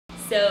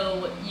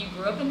So you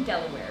grew up in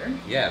Delaware.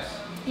 Yes.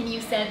 And you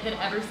said that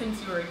ever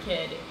since you were a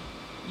kid,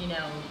 you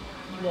know,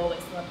 you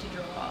always loved to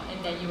draw,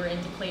 and that you were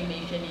into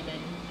claymation even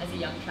as a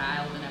young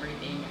child and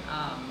everything.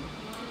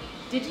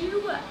 Did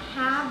you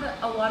have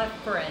a lot of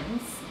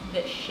friends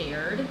that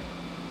shared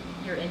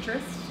your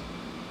interest?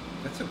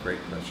 That's a great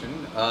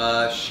question.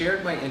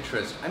 Shared my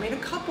interest. I mean, a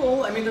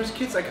couple. I mean, there's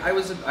kids, like I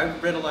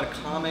read a lot of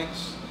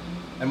comics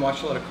and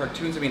watched a lot of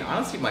cartoons. I mean,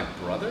 honestly, my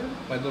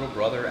little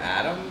brother,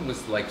 Adam,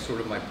 was like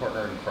sort of my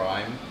partner in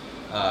crime.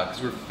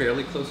 Because we're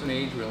fairly close in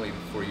age, we're only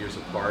 4 years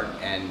apart,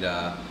 and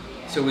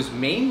so it was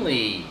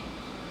mainly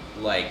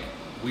like,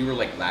 we were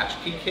like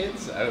latchkey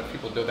kids. I don't know if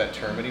people know that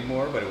term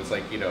anymore, but it was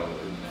like, you know,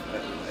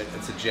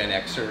 it's a Gen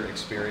Xer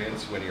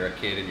experience when you're a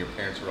kid and your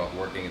parents are off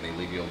working and they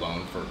leave you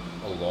alone for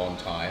a long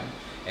time,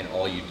 and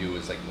all you do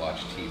is like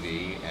watch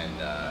TV and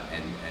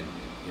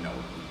you know,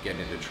 get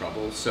into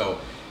trouble. So,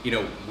 you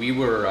know, we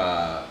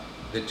were,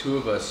 the two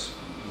of us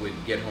would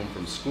get home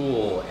from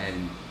school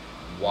and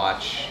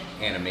watch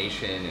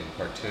animation and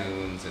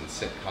cartoons and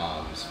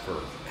sitcoms for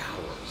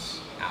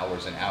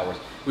hours and hours.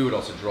 We would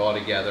also draw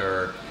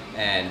together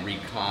and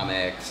read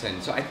comics,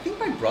 and so I think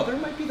my brother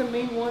might be the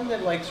main one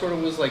that like sort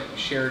of was like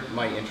shared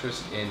my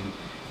interest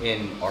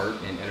in art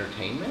and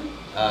entertainment,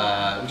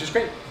 which is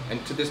great.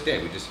 And to this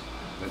day, we just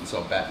went and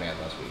saw Batman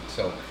last week.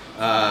 So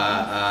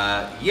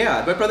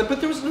yeah, my brother.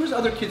 But there was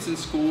other kids in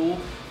school,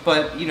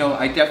 but you know,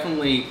 I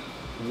definitely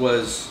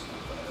was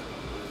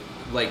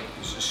like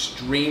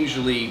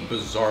strangely,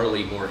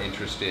 bizarrely more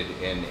interested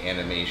in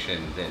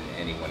animation than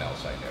anyone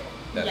else I know.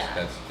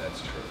 That's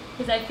true.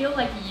 Because I feel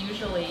like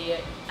usually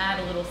I have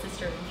a little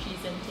sister and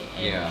she's into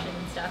animation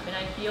and stuff, and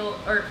I feel,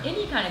 or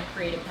any kind of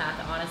creative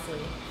path, honestly,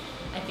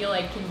 I feel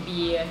like can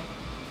be,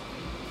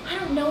 I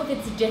don't know if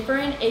it's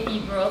different if you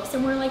grow up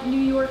somewhere like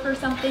New York or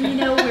something, you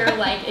know, where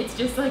like it's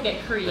just like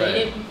a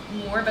creative,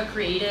 more of a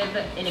creative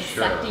and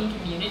accepting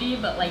community,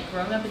 but like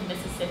growing up in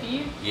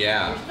Mississippi,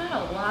 there's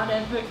not a lot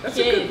of That's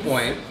kids. a good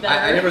point.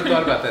 I never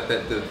thought about that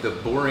the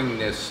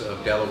boringness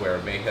of Delaware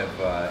may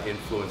have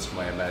influenced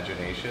my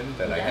imagination,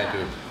 that I had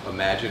to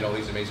imagine all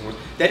these amazing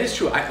worlds. That is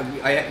true.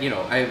 I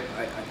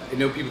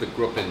know people that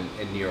grew up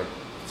in New York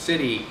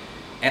City,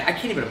 and I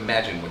can't even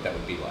imagine what that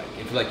would be like.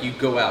 If like you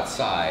go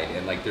outside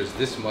and like there's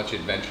this much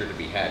adventure to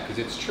be had, because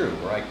it's true,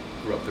 where I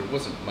grew up there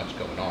wasn't much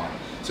going on.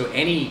 So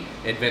any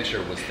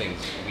adventure was things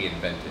we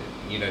invented,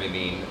 you know what I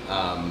mean?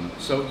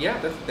 So yeah,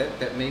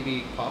 that may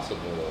be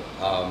possible.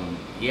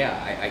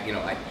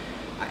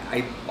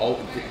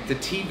 The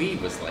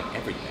TV was like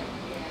everything.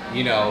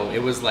 You know,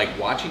 it was like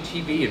watching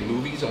TV and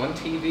movies on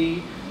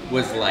TV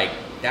was like,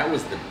 that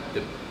was the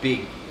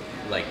big,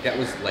 like that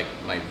was like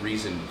my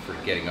reason for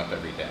getting up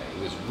every day.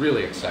 It was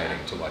really exciting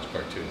to watch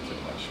cartoons and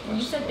watch.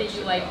 You said that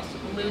you liked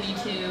Looney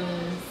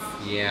Tunes,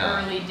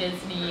 early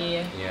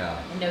Disney.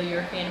 Yeah. I know you're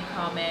a fan of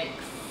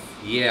comics.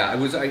 Yeah, I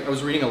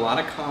was reading a lot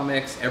of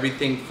comics,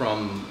 everything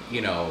from,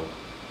 you know,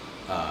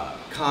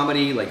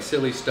 comedy, like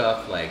silly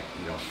stuff like,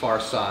 you know, Far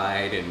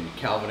Side and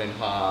Calvin and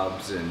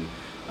Hobbes and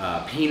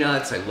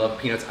Peanuts. I love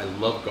Peanuts. I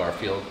love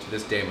Garfield. To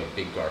this day, I'm a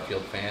big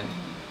Garfield fan.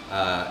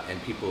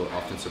 And people are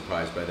often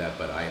surprised by that,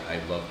 but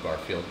I love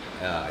Garfield.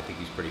 I think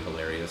he's pretty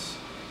hilarious.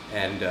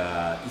 And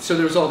so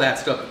there was all that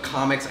stuff.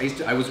 Comics.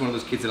 I was one of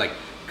those kids that like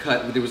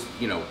cut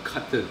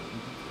the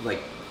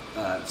like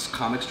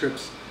comic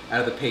strips out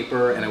of the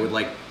paper, and I would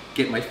like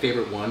get my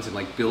favorite ones and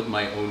like build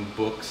my own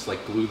books,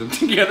 like glue them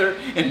together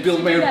and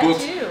build my own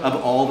books of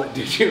all that.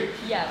 Did you?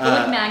 Yeah,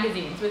 but with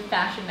magazines, with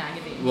fashion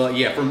magazines. Well,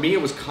 yeah, for me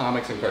it was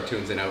comics and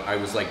cartoons, and I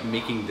was like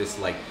making this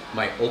like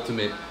my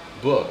ultimate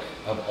book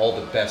of all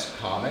the best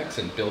comics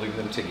and building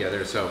them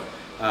together. So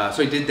I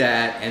did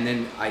that, and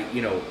then I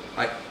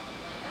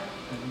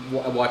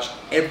watched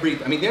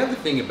every. I mean, the other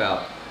thing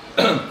about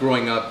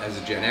growing up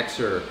as a Gen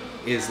Xer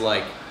is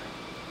like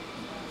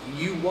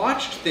you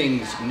watched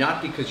things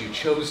not because you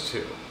chose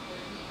to.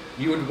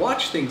 You would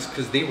watch things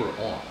because they were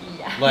on.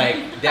 Yeah.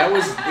 Like that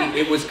was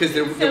it was because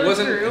there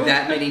wasn't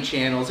that many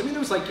channels. I mean, there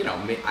was like, you know,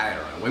 I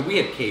don't know, when we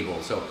had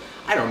cable, so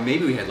I don't know,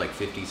 maybe we had like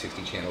 50,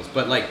 60 channels,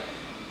 but like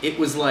it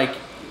was like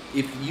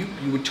if you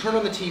would turn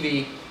on the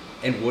TV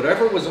and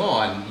whatever was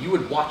on, you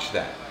would watch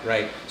that,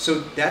 right?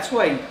 So that's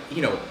why,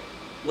 you know,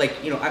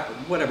 like, you know,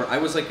 I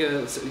was like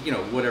a, you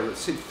know, whatever,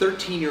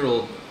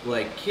 13-year-old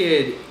like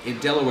kid in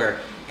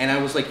Delaware, and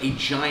I was like a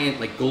giant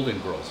like Golden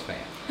Girls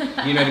fan.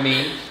 You know what I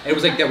mean? It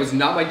was like, that was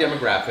not my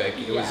demographic.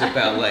 It was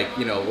about like,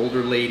 you know,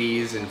 older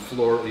ladies and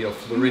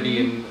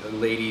Floridian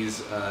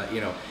ladies, you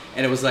know,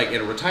 and it was like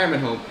at a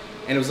retirement home,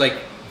 and it was like,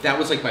 that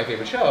was like my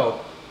favorite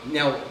show.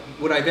 Now,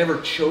 would I've ever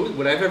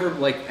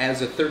like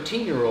as a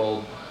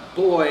 13-year-old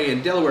boy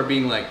in Delaware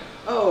being like,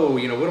 oh,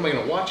 you know, what am I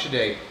going to watch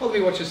today? Well, let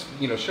me watch this,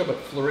 you know, show about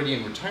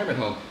Floridian retirement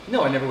home.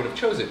 No, I never would have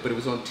chose it, but it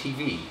was on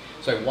TV,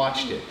 so I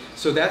watched it.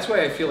 So that's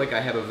why I feel like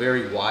I have a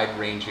very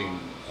wide-ranging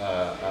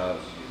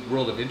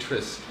world of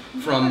interests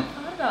from.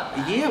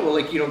 Yeah, well,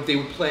 like, you know, they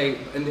would play,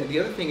 and the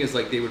other thing is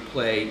like they would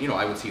play, you know,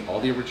 I would see all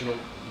the original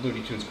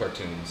Looney Tunes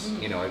cartoons.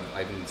 You know,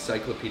 I've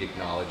encyclopedic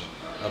knowledge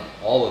of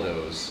all of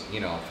those, you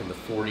know, from the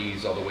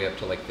 40s all the way up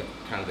to like the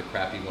kind of the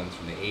crappy ones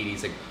from the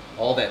 80s, like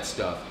all that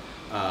stuff.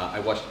 I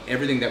watched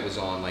everything that was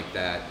on like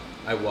that.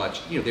 I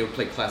watched, you know, they would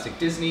play classic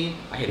Disney.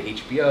 I had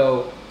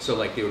HBO, so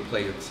like they would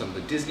play some of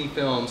the Disney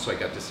films, so I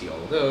got to see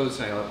all of those.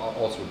 And I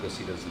also would go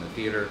see those in the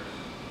theater.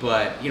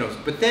 But, you know,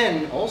 but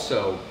then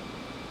also,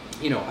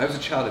 you know, I was a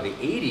child of the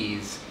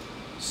 80s,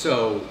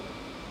 so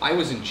I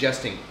was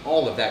ingesting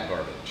all of that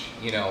garbage,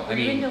 you know. Were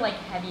you into like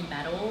heavy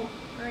metal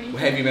or anything?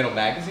 Heavy Metal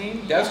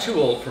magazine? That was too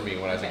old for me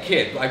when I was a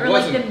kid. I or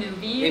wasn't, like the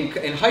movie?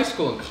 In high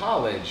school and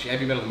college,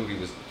 Heavy Metal movie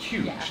was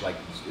huge. Yeah. Like,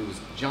 it was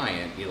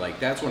giant. Like,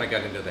 that's when I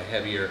got into the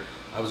heavier.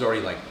 I was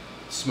already like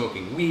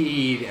smoking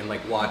weed and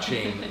like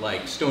watching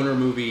like stoner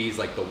movies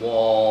like The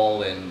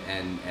Wall and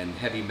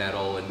heavy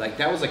metal, and like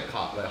that was like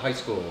high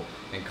school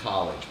and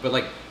college. But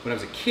like when I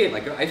was a kid,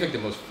 like I think the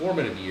most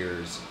formative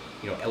years,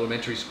 you know,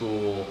 elementary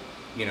school,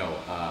 you know,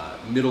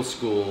 middle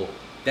school,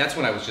 that's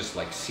when I was just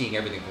like seeing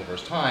everything for the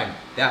first time.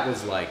 That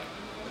was like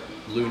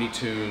Looney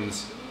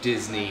Tunes,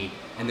 Disney,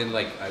 and then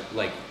like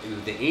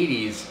the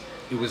 80s,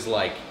 it was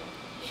like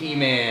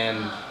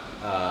He-Man,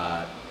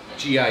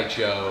 G.I.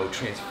 Joe,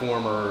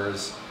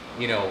 Transformers,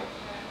 you know,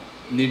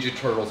 Ninja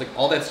Turtles, like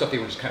all that stuff they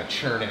were just kind of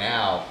churning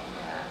out.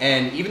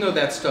 And even though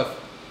that stuff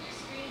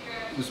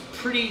was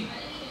pretty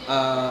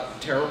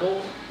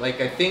terrible,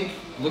 like I think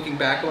looking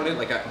back on it,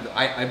 like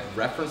I've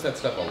referenced that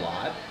stuff a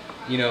lot,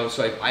 you know,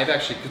 so I've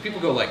actually, because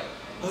people go like,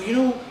 oh, you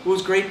know what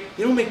was great?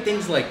 They don't make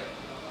things like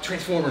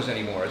Transformers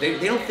anymore. They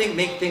don't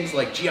make things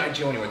like G.I.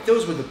 Joe anymore.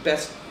 Those were the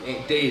best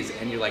days.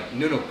 And you're like,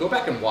 no, go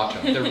back and watch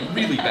them. They're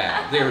really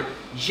bad. They're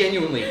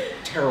genuinely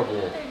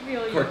terrible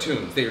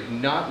cartoons. They're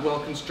not well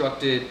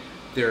constructed.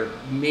 They're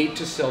made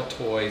to sell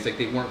toys. Like,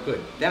 they weren't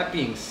good. That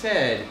being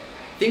said,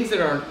 things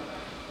that aren't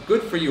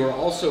good for you are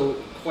also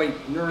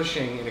quite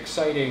nourishing and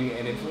exciting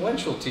and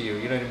influential to you.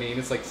 You know what I mean?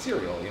 It's like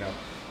cereal, you know.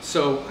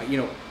 So, you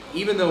know,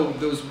 even though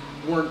those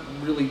weren't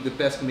really the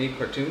best made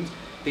cartoons,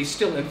 they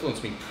still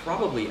influenced me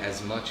probably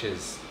as much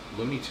as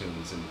Looney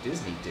Tunes and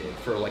Disney did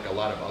for like a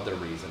lot of other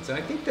reasons. And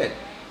I think that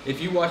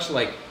if you watch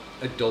like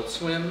Adult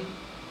Swim,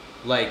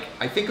 like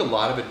I think a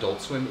lot of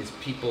Adult Swim is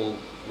people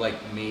like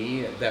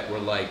me that were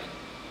like,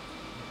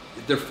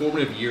 their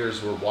formative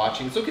years were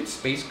watching. Let's look at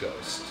Space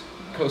Ghost,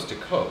 Coast to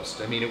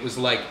Coast. I mean, it was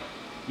like,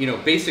 you know,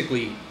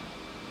 basically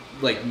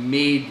like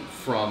made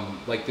from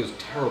like those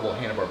terrible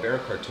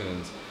Hanna-Barbera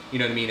cartoons, you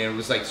know what I mean? And it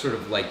was like sort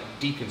of like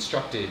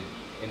deconstructed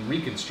and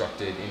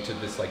reconstructed into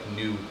this like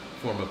new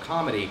form of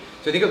comedy.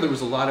 So I think there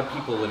was a lot of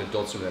people in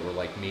Adult Swim that were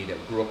like me, that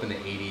grew up in the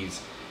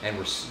 80s and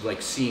were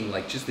like seeing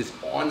like just this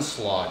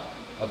onslaught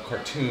of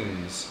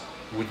cartoons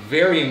with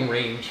varying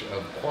range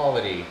of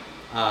quality,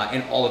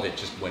 and all of it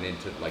just went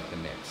into like the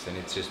mix, and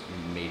it's just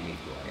made me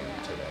who I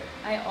am today.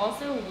 I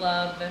also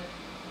love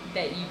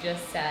that you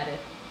just said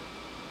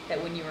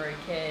that when you were a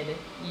kid,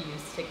 you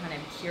used to kind of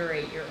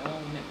curate your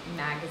own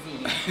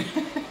magazine,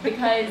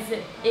 because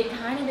it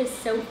kind of is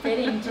so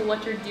fitting to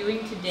what you're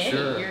doing today.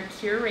 Sure. You're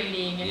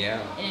curating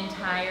an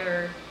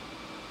entire,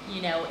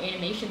 you know,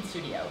 animation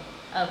studio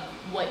of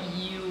what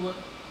you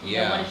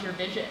know, what is your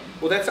vision?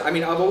 Well, that's, I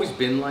mean, I've always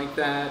been like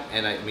that,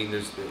 and I mean,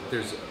 there's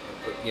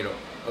you know,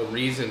 a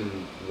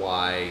reason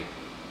why,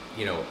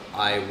 you know,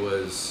 I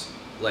was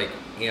like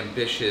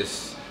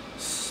ambitious /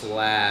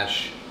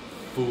 foolish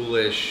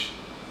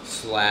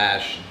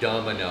 /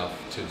 dumb enough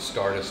to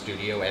start a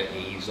studio at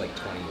age like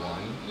 21.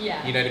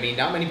 Yeah. You know what I mean?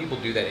 Not many people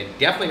do that, and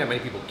definitely not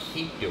many people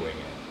keep doing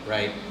it,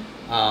 right?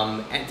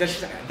 Mm-hmm. And that's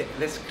the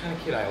kind of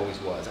kid I always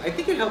was. I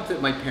think it helped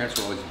that my parents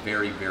were always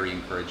very, very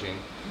encouraging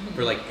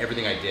for like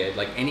everything I did.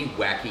 Like any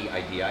wacky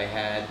idea I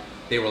had,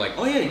 they were like,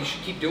 "Oh yeah, you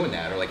should keep doing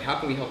that," or like, "How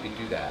can we help you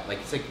do that?" Like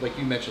it's like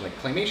you mentioned,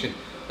 like claymation.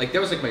 Like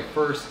that was like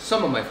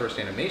some of my first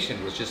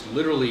animation was just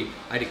literally,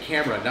 I had a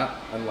camera, not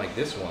unlike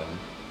this one,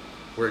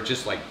 where it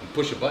just like you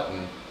push a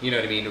button, you know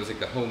what I mean? It was like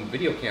the home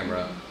video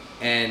camera,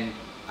 and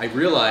I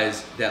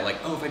realized that like,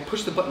 oh, if I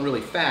push the button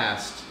really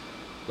fast,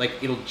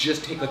 like it'll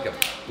just take like a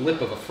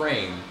blip of a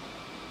frame,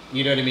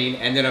 you know what I mean?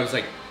 And then I was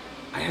like,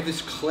 I had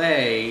this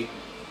clay,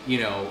 you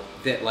know,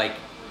 that like,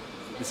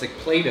 it's like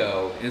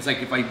Play-Doh, and it's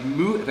like if I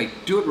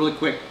do it really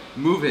quick,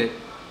 move it,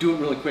 do it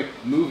really quick,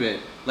 move it,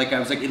 like I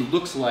was like, it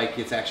looks like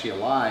it's actually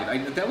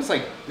alive. That was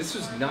like, this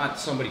was not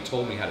somebody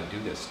told me how to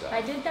do this stuff.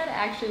 I did that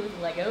actually with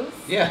Legos.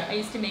 Yeah. I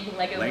used to make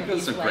Legos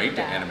movies are great like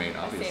to animate,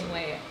 obviously. The same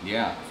way.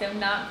 Yeah. So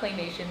not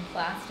claymation,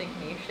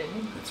 plasticmation.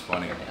 That's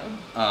funny. You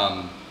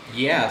know.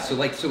 Yeah, so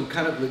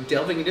kind of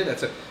delving into that.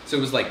 So it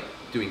was like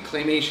doing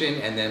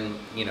claymation, and then,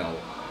 you know,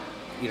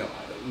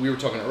 we were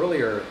talking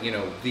earlier,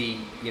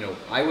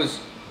 I was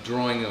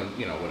drawing on,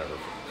 whatever,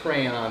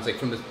 crayons, like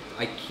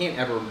I can't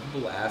ever,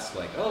 people ask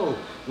like, oh,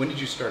 when did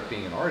you start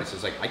being an artist?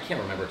 It's like, I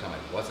can't remember a time I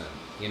wasn't,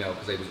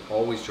 because I was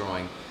always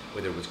drawing,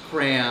 whether it was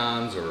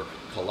crayons or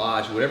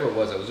collage, whatever it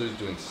was, I was always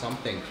doing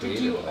something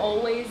creatively. Did you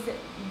always,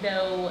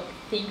 though,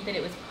 think that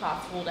it was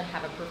possible to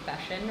have a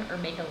profession or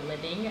make a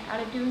living out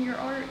of doing your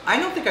art? I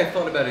don't think I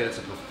thought about it as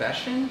a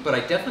profession, but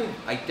I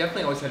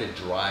definitely always had a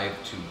drive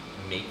to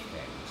make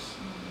things.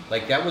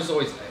 Like that was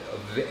always,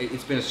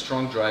 it's been a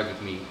strong drive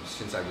with me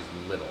since I was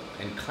little.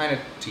 And kind of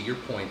to your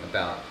point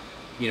about,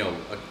 you know,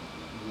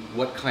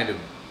 what kind of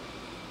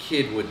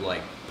kid would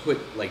like put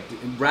like,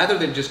 rather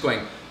than just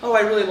going, oh,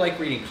 I really like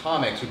reading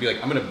comics, would be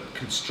like, I'm gonna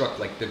construct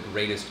like the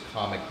greatest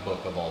comic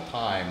book of all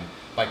time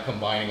by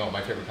combining all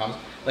my favorite comics.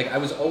 Like I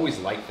was always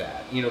like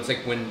that. You know, it's like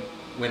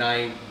when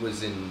I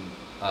was in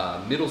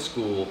middle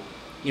school,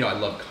 you know, I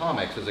loved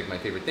comics, it was like my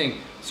favorite thing.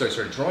 So I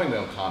started drawing my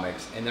own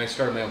comics, and then I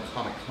started my own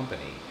comic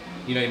company.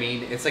 You know what I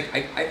mean? It's like,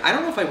 I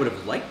don't know if I would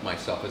have liked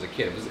myself as a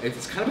kid.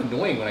 It's kind of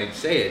annoying when I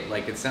say it,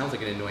 like it sounds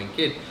like an annoying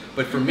kid.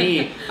 But for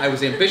me, I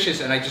was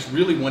ambitious, and I just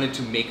really wanted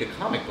to make a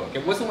comic book.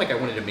 It wasn't like I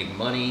wanted to make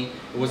money.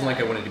 It wasn't like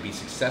I wanted to be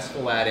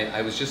successful at it.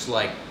 I was just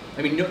like,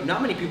 I mean,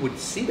 not many people would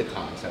see the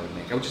comics I would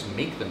make. I would just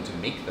make them to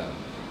make them.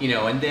 You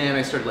know, and then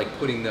I started like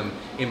putting them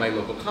in my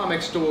local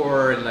comic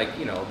store, and like,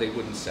 you know, they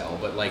wouldn't sell,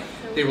 but like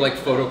they were like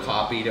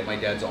photocopied at my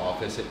dad's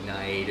office at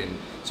night. And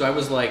so I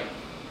was like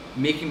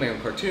making my own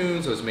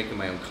cartoons, I was making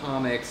my own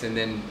comics. And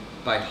then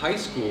by high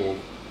school,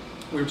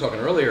 we were talking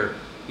earlier,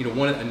 you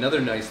know, another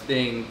nice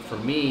thing for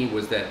me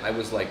was that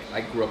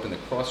I grew up in the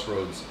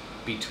crossroads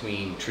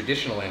between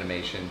traditional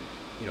animation,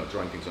 you know,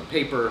 drawing things on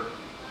paper,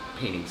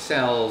 painting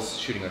cells,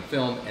 shooting on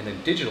film, and then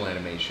digital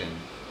animation,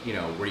 you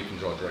know, where you can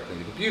draw directly in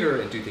the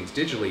computer and do things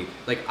digitally.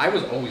 Like I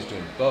was always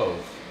doing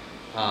both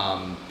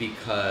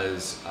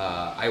because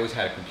I always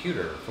had a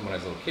computer from when I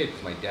was a little kid,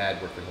 because my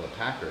dad worked for Hewlett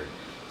Packard.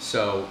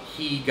 So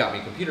he got me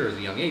a computer at a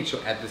young age. So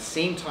at the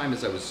same time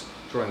as I was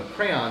drawing with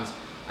crayons,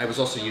 I was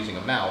also using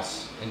a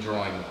mouse and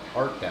drawing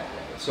art that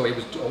way. So I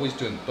was always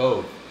doing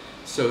both,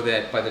 so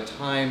that by the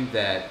time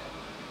that,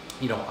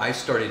 you know, I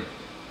started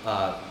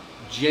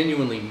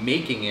genuinely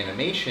making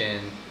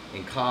animation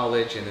in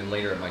college and then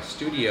later at my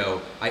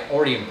studio, I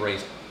already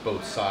embraced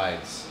both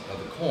sides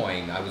of the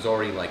coin. I was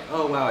already like,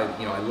 oh wow,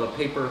 I love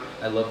paper,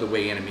 I love the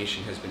way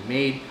animation has been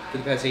made for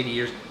the past 80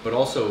 years, but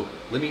also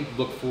let me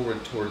look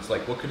forward towards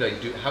like, what could I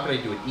do, how could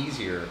I do it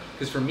easier?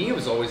 Because for me it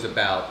was always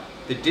about,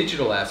 the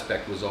digital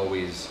aspect was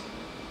always,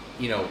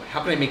 you know,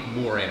 how can I make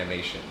more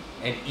animation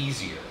and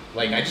easier?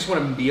 Like I just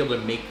want to be able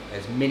to make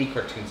as many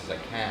cartoons as I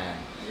can.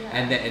 Yeah.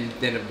 And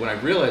then when I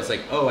realized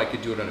like, oh, I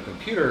could do it on a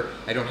computer,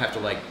 I don't have to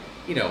like,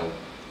 you know,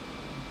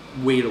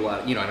 wait a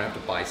lot, you know, I don't have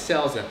to buy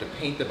cells, I don't have to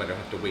paint them, I don't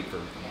have to wait for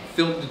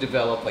film to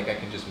develop, like I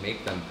can just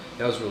make them.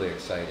 That was really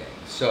exciting.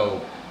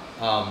 So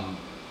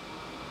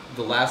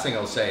the last thing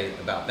I'll say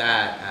about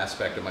that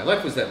aspect of my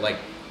life was that like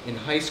in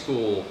high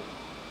school,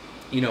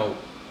 you know,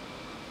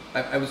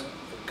 I was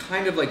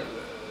kind of like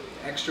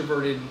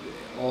extroverted,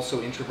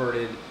 also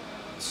introverted.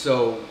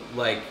 So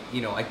like,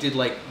 you know, I did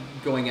like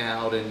going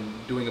out and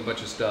doing a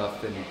bunch of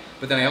stuff,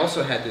 but then I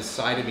also had this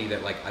side of me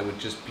that like I would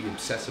just be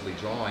obsessively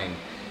drawing,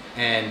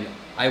 and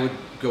I would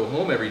go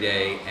home every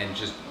day and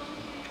just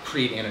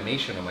create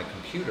animation on my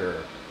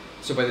computer.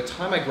 So by the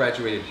time I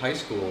graduated high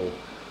school,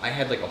 I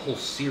had like a whole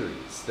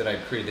series that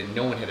I'd created that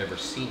no one had ever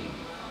seen.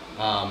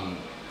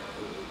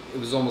 It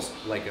was almost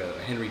like a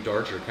Henry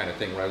Darger kind of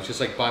thing, where I was just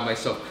like by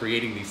myself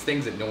creating these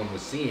things that no one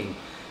was seeing.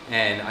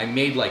 And I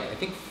made like, I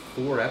think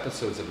 4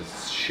 episodes of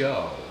a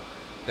show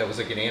that was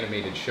like an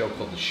animated show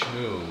called The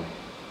Shmoo,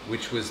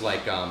 which was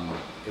like,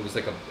 it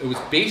was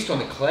based on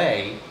the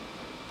clay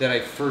that I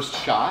first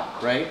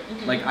shot, right?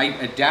 Mm-hmm. Like I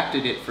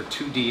adapted it for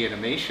 2D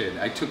animation.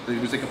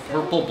 It was like a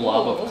purple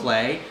blob of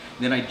clay,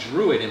 and then I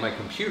drew it in my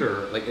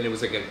computer, like, and it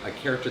was like a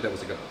character that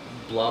was like a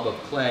blob of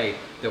clay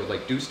that would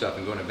like do stuff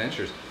and go on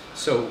adventures.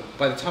 So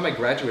by the time I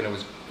graduated, I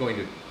was going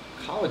to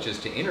colleges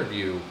to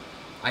interview,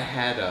 I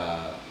had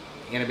a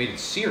animated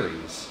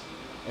series.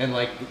 And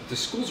like the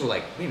schools were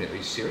like, wait a minute, are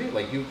you serious?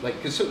 Like you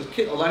like, because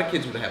a lot of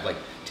kids would have like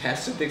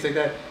tests and things like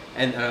that.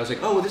 And I was like,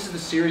 oh, this is the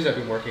series I've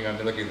been working on.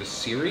 They're like, the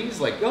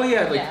series? Like, oh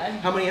yeah, like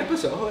how many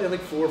episodes? Oh, yeah,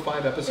 like 4 or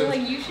 5 episodes. They're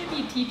like, you should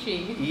be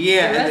teaching the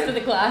rest of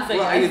the class.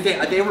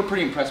 They were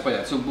pretty impressed by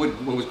that. So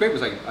what was great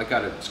was I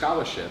got a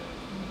scholarship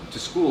to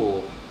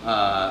school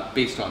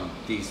based on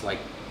these like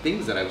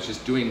things that I was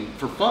just doing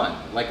for fun.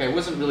 Like I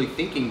wasn't really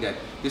thinking that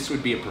this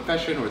would be a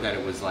profession or that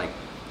it was like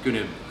going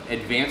to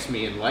advance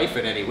me in life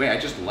in any way. I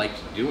just liked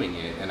doing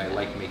it, and I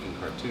liked making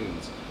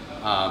cartoons.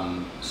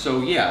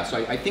 So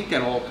I think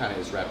that all kind of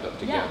is wrapped up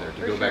together.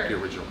 To go back to your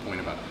original point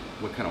about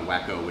what kind of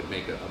wacko would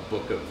make a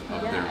book of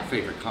their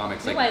favorite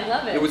comics. No, like, I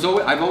love it. It was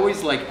always, I've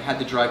always like had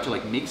the drive to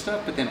like make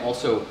stuff, but then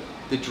also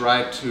the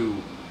drive to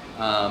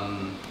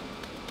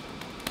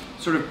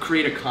sort of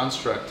create a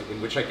construct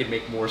in which I could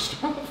make more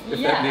stuff, if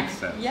that makes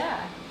sense.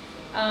 Yeah.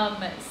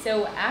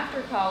 So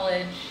after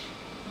college,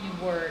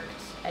 you worked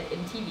in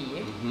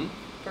TV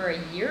for a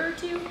year or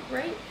 2,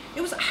 right? I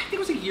think it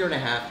was a year and a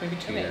half, maybe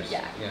 2 years.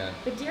 Yeah.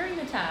 But during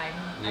the time,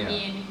 I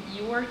mean,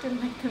 you worked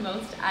in like the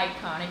most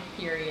iconic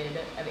period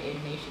of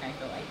animation, I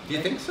feel like. Do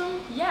you think so?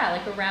 Yeah,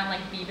 like around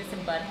like Beavis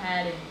and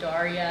Butthead and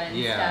Daria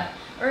and stuff.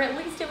 Or at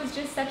least it was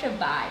just such a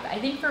vibe. I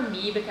think for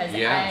me, because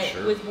I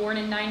was born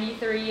in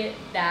 '93,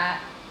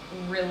 that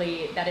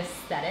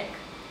aesthetic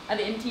of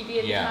MTV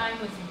at the time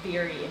was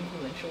very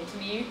influential to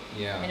me.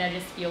 Yeah. And I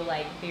just feel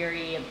like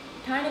very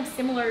kind of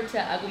similar to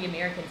Ugly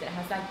Americans. It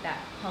has like that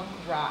punk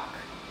rock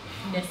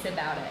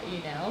about it, you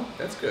know?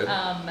 That's good.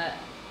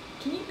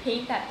 Can you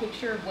paint that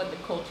picture of what the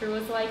culture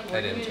was like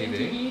working at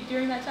MTV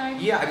during that time?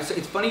 Yeah,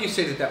 it's funny you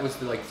say that. That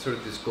was like sort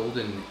of this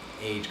golden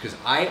age, because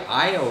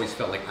I always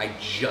felt like I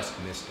just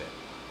missed it.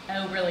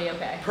 Oh, really?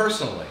 Okay.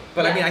 Personally.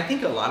 But I mean, I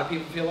think a lot of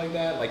people feel like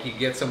that. Like you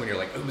get someone, you're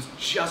like, it was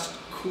just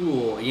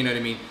cool. You know what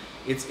I mean?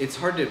 It's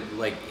hard to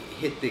like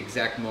hit the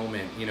exact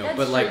moment, you know. That's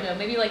but true, like, though.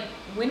 Maybe like,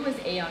 when was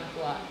Aeon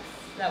Flux?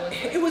 That was.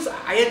 Like, it was.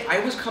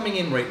 I was coming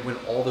in right when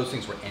all those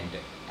things were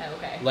ending. Oh,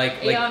 okay.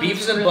 Like Aeon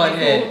Beavis and really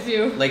Butthead. cool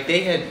too. Like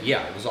they had.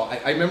 Yeah, it was all.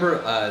 I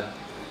remember.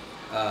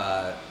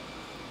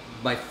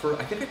 My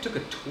first. I think I took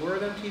a tour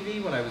of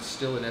MTV when I was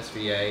still in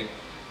SVA.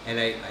 And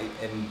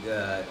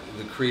the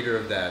creator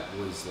of that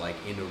was like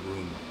in a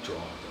room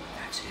drawing.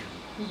 That's him.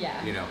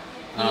 Yeah. You know.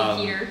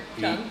 Peter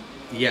Chung.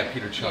 Yeah,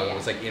 Peter Chung Yeah.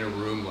 was like in a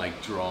room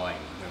like drawing.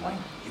 They're like,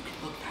 you can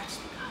look. That's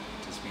the guy.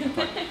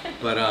 That's me.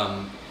 But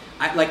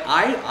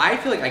I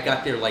feel like I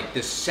got there like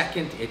the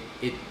second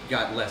it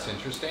got less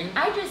interesting.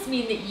 I just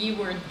mean that you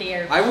were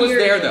there. I was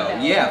there though.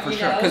 Yeah, for you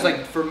sure. know? Because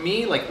like for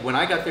me, like when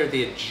I got there,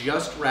 they had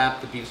just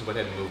wrapped the Beavis and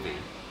Butthead movie.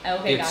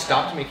 Okay, They had gotcha.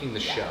 stopped making the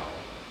show.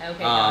 Okay,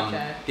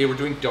 gotcha. They were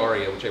doing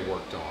Daria, which I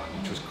worked on,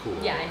 which was cool.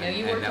 Yeah, I know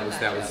you worked on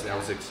that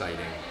was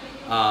exciting.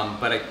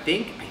 But I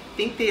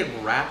think they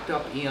had wrapped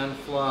up Aeon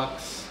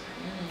Flux.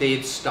 They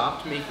had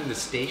stopped making the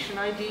station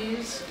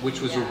IDs,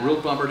 which was a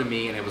real bummer to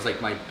me, and it was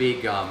like my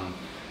big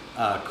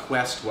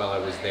quest while I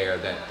was there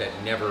that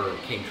never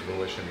came to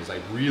fruition. Is I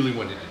really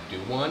wanted to do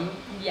one.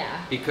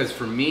 Yeah. Because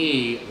for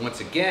me,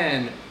 once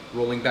again,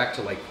 rolling back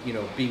to like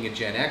being a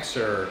Gen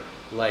Xer,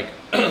 like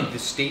the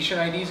station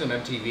IDs on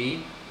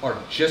MTV are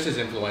just as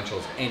influential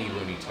as any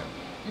Looney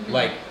Tune.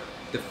 Like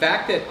the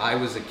fact that I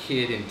was a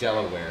kid in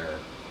Delaware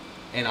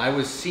and I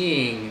was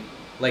seeing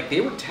like they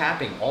were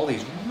tapping all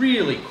these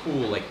really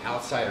cool like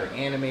outsider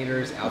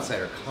animators,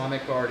 outsider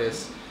comic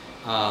artists,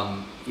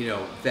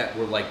 that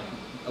were like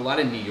a lot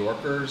of New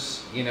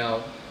Yorkers,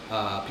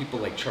 people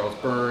like Charles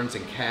Burns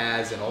and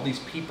Kaz and all these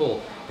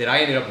people that I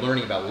ended up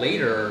learning about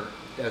later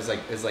as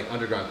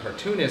underground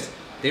cartoonists.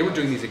 They were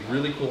doing these like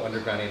really cool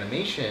underground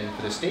animation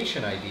for the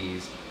station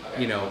IDs.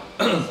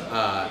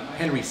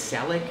 Henry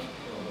Selick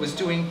was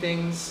doing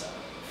things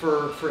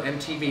for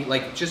MTV,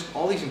 like just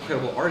all these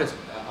incredible artists,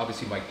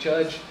 obviously Mike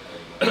Judge.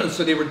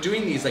 So they were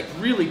doing these like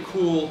really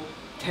cool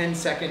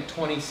 10-second,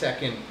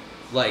 20-second,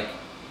 like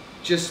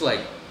just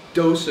like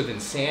dose of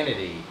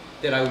insanity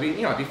that I would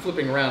be, I'd be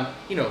flipping around,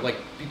 like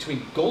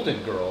between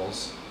Golden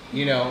Girls,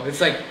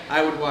 it's like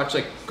I would watch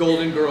like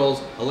Golden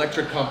Girls,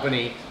 Electric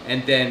Company,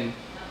 and then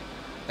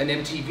an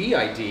MTV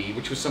ID,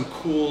 which was some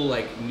cool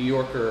like New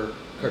Yorker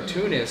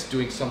cartoonist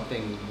doing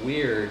something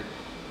weird.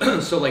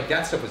 So like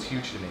that stuff was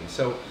huge to me.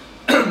 So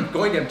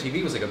going to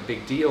MTV was like a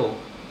big deal.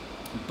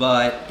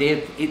 But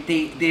they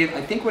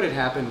I think what had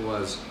happened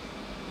was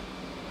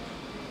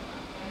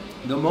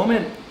the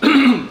moment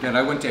that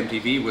I went to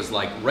MTV was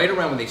like right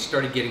around when they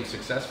started getting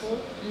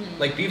successful.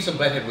 Like Beavis and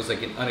Butthead was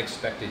like an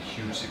unexpected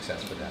huge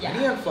success for them. Yeah.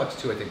 And Aeon Flux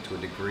too, I think, to a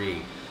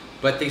degree.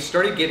 But they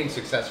started getting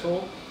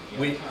successful,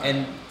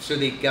 and so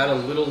they got a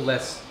little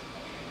less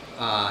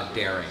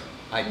daring,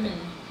 I think.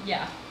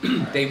 Yeah.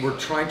 They were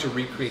trying to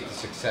recreate the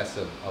success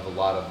of a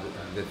lot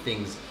of the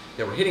things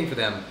that were hitting for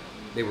them.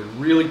 They were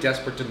really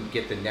desperate to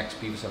get the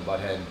next Beavis and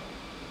Butthead,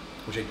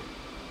 which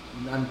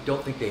I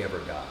don't think they ever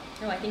got.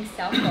 No, I think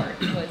South Park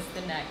was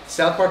the next.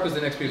 South Park was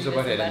the next Beavis and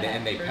Butthead,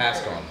 and they for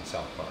passed sure. on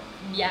South Park.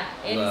 Yeah,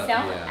 and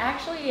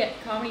actually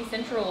Comedy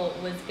Central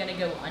was gonna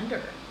go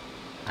under.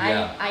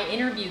 Yeah. I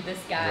interviewed this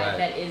guy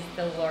that is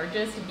the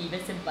largest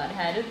Beavis and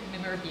Butthead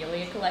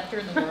memorabilia collector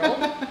in the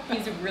world.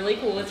 He's really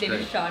cool. His name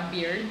is Sean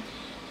Beard.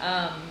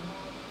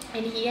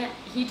 And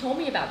he told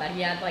me about that.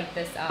 He had like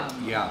this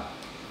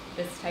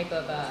this type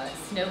of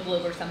snow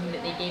globe or something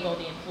that they gave all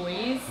the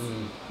employees.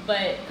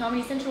 But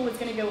Comedy Central was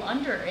going to go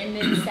under, and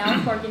then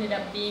South Park ended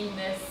up being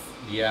this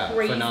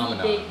crazy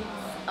phenomenon. big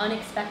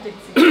unexpected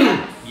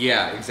success.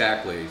 Yeah,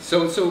 exactly.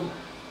 So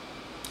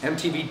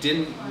MTV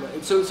didn't.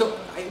 So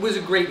it was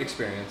a great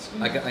experience.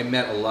 I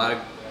met a lot of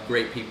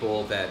great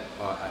people that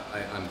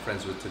I'm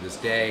friends with to this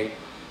day,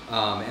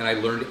 and I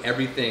learned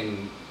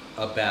everything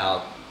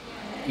about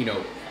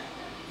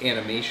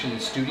animation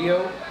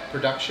studio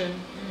production,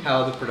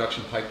 how the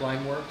production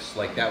pipeline works.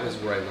 Like that was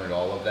where I learned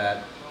all of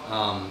that,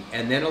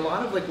 and then a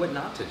lot of like what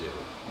not to do.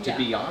 To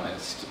be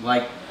honest,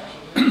 like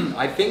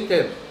I think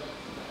that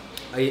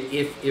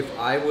if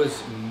I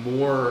was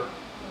more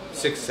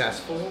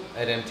successful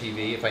at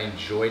MTV, if I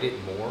enjoyed it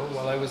more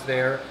while I was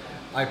there,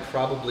 I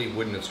probably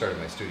wouldn't have started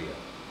my studio.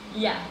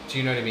 Yeah. Do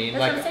you know what I mean?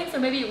 That's what I'm saying. So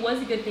maybe it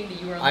was a good thing that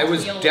you were on the I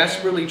was field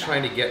desperately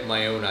trying to get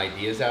my own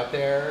ideas out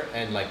there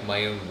and like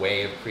my own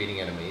way of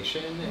creating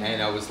animation,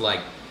 and I was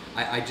like,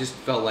 I just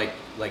felt like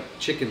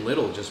Chicken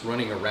Little, just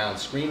running around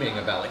screaming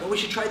about like, oh, we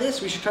should try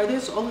this,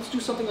 oh, let's do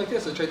something like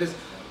this, let's try this.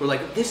 We're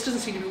like, this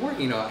doesn't seem to be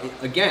working.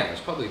 Again, it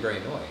was probably very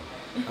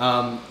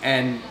annoying,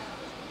 and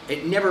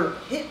it never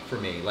hit for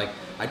me. Like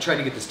I tried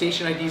to get the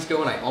station IDs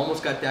going, I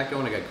almost got that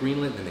going, I got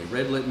greenlit, and then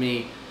they redlit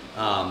me.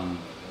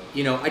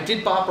 I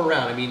did bop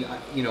around. I mean,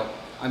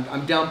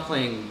 I'm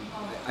downplaying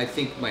I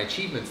think my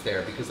achievements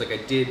there, because like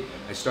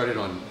I started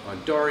on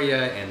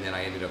Daria, and then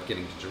I ended up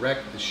getting to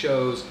direct the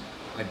shows.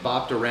 I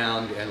bopped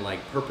around and like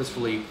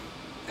purposefully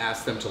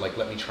asked them to like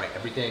let me try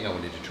everything. I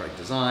wanted to try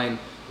design,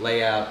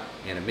 layout,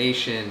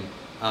 animation,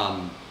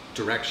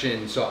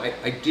 direction. So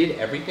I did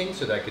everything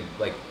so that I could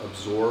like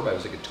absorb. I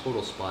was like a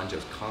total sponge. I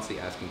was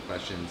constantly asking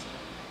questions.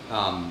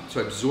 So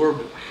I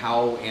absorbed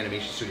how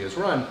animation studios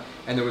run,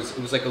 and it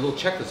was like a little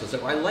checklist. I was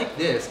like, well, I like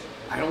this,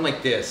 I don't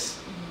like this.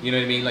 You know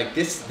what I mean? Like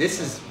this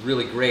is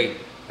really great.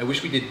 I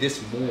wish we did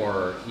this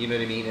more. You know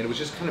what I mean? And it was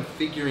just kind of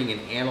figuring and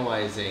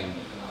analyzing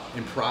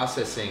and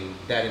processing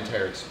that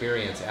entire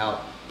experience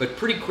out. But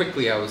pretty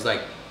quickly, I was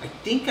like, I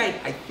think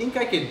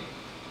I could,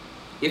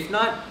 if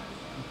not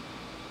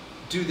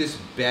do this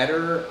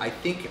better, I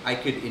think I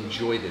could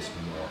enjoy this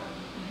more.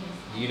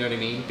 You know what I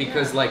mean?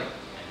 Because like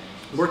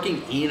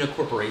working in a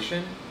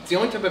corporation, it's the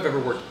only time I've ever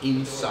worked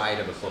inside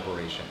of a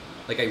corporation.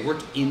 Like I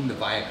worked in the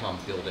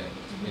Viacom building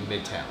in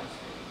Midtown,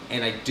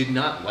 and I did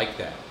not like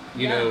that.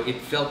 You know, it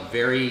felt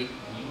very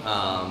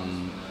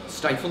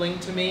stifling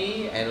to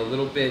me and a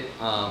little bit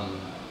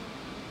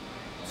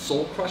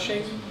soul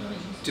crushing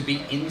to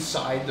be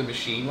inside the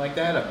machine like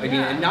that. I mean,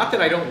 and not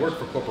that I don't work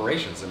for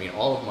corporations. I mean,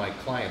 all of my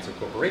clients are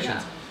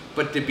corporations.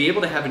 But to be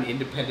able to have an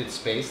independent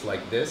space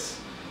like this,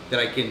 that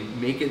I can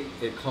make it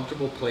a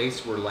comfortable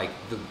place where like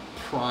the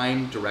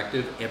prime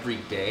directive every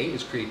day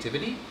is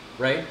creativity,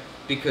 right?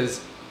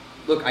 Because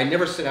look, I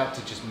never set out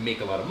to just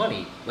make a lot of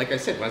money. Like I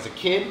said, when I was a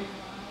kid,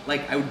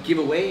 like I would give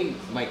away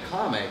my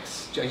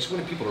comics. I just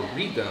wanted people to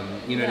read them,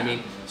 you know what I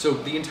mean? So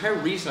the entire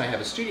reason I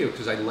have a studio,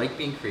 because I like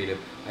being creative,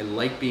 I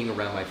like being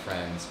around my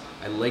friends,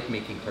 I like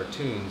making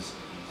cartoons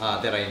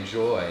that I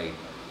enjoy.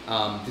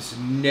 This has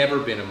never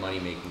been a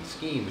money-making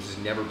scheme. This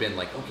has never been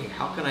like, okay,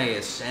 how can I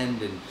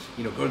ascend and,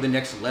 you know, go to the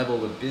next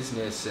level of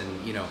business,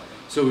 and, you know.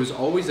 So it was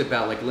always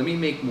about like, let me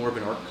make more of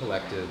an art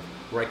collective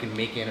where I can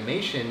make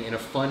animation in a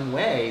fun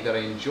way that I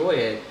enjoy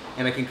it,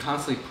 and I can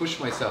constantly push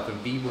myself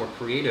and be more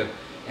creative.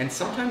 And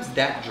sometimes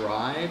that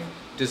drive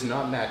does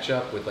not match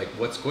up with like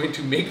what's going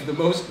to make the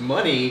most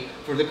money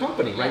for the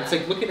company, right? It's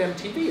like, look at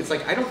MTV. It's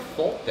like, I don't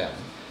fault them.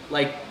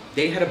 Like,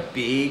 they had a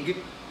big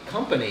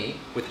company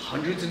with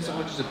hundreds and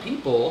hundreds of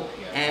people,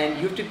 and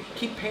you have to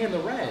keep paying the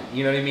rent,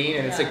 you know what I mean?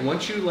 And it's like,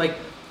 once you like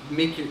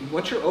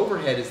once your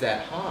overhead is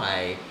that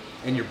high,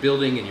 and you're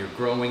building and you're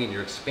growing and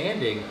you're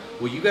expanding,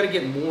 well, you got to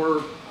get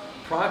more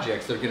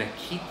projects that are going to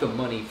keep the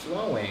money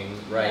flowing,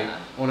 right?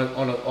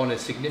 On a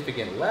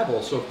significant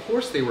level. So of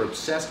course they were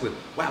obsessed with,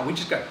 wow, we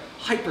just got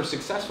hyper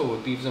successful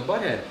with Beavis and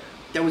Butthead.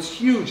 That was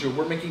huge, or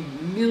we're making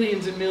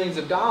millions and millions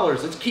of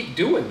dollars. Let's keep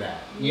doing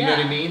that. You know what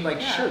I mean?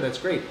 Like, sure, that's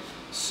great.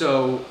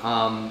 So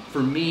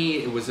for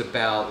me, it was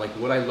about like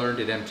what I learned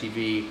at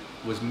MTV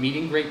was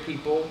meeting great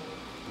people,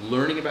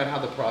 learning about how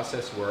the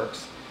process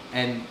works,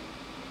 and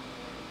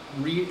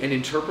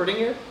interpreting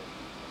it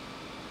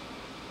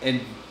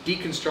and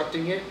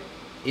deconstructing it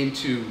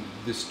into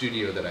the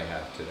studio that I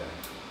have today.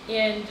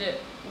 And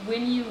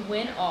when you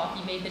went off,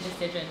 you made the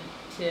decision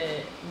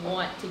to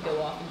want to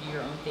go off and do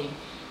your own thing.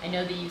 I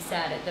know that you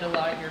said that a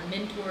lot of your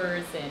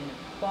mentors and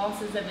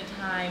bosses at the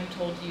time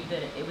told you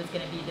that it was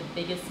going to be the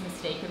biggest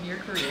mistake of your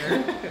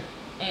career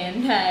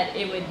and that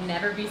it would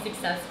never be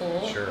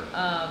successful. Sure.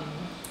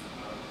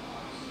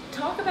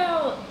 Talk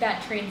about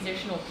that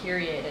transitional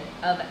period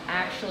of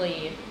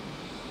actually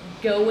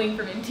going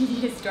from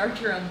MTV to start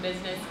your own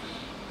business.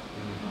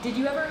 Did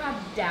you ever have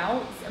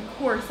doubts? Of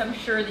course, I'm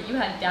sure that you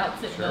had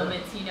doubts at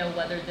moments, you know,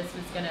 whether this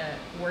was going to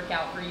work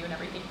out for you and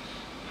everything.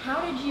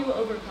 How did you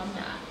overcome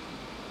that?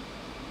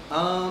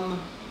 I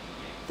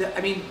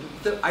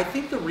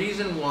think the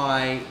reason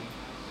why,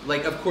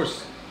 like, of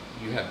course,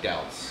 you have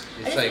doubts.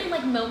 It's I just mean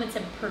like moments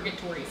of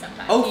purgatory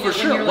sometimes. Oh, you know, for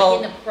sure. When you're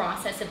like in the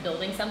process of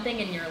building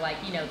something, and you're like,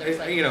 you know, there's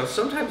like, you know,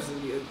 sometimes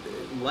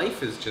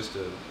life is just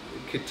a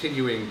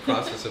continuing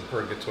process of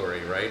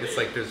purgatory, right? It's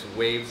like there's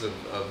waves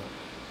of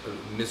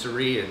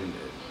misery and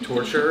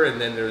torture,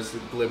 and then there's the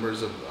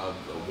glimmers of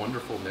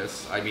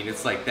wonderfulness. I mean,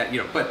 it's like that,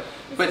 you know. But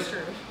is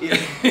true. Yeah,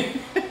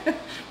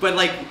 but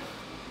like,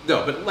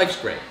 no, but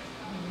life's great.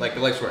 Like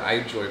life's great. I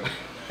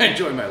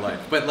enjoy my life.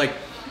 But like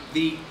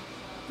the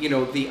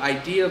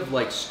idea of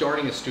like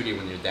starting a studio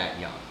when you're that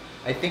young.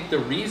 I think the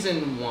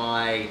reason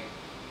why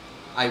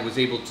I was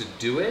able to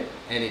do it,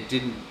 and it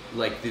didn't,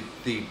 like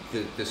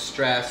the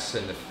stress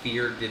and the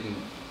fear didn't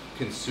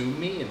consume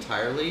me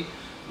entirely,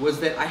 was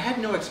that I had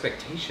no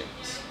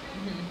expectations.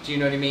 Do you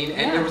know what I mean?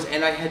 Yeah.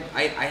 And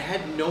I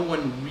had no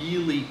one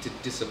really to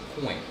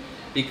disappoint,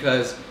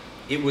 because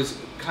it was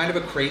kind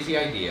of a crazy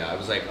idea. I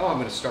was like, oh, I'm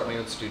going to start my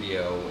own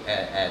studio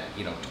at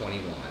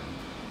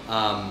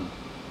 21,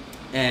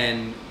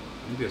 and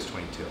maybe I was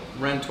 22,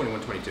 around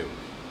 21, 22.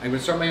 I'm going to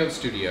start my own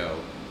studio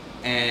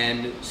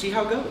and see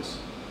how it goes.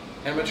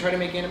 And I'm going to try to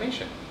make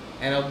animation,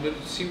 and I'll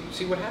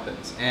see what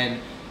happens.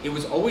 And it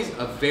was always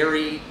a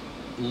very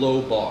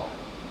low bar.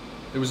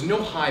 There was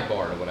no high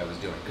bar to what I was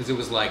doing, because it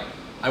was like,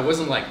 I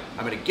wasn't like,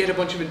 I'm going to get a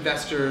bunch of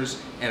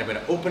investors, and I'm going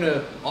to open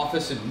an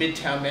office in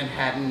Midtown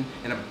Manhattan,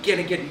 and I'm going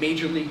to get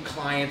major league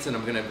clients, and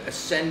I'm going to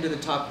ascend to the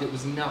top. That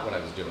was not what I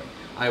was doing.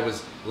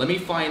 let me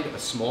find a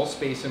small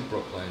space in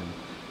Brooklyn.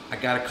 I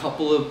got a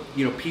couple of,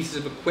 pieces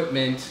of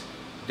equipment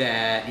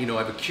that,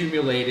 I've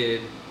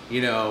accumulated,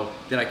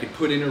 that I could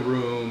put in a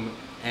room,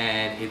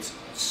 and it's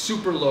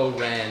super low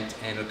rent,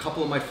 and a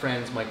couple of my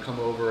friends might come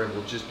over and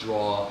we'll just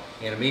draw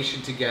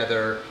animation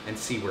together and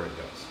see where it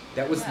goes.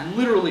 That was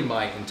literally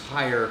my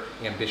entire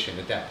ambition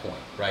at that point,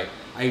 right?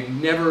 I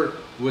never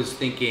was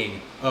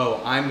thinking,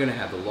 oh, I'm gonna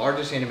have the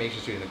largest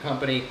animation studio in the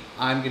company,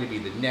 I'm gonna be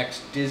the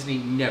next Disney,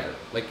 never.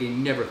 Like, I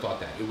never thought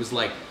that. It was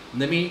like,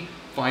 let me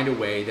find a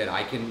way that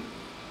I can,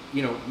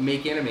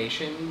 make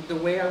animation the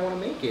way I wanna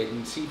make it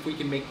and see if we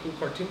can make cool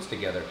cartoons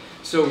together.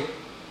 So,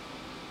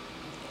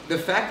 the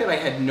fact that I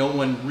had no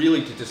one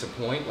really to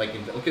disappoint,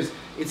 because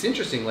it's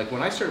interesting, like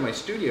when I started my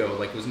studio,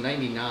 like it was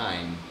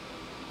 99,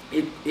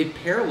 it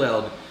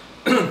paralleled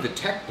the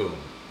tech boom.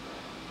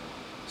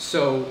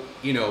 So,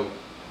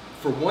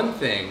 for one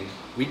thing,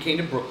 we came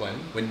to Brooklyn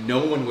when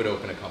no one would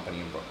open a company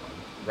in Brooklyn,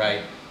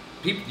 right?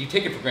 People, you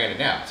take it for granted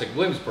now. It's like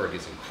Williamsburg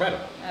is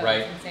incredible,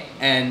 right? It's insane.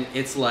 And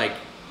it's like,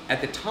 at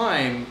the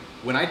time,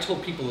 when I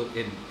told people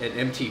at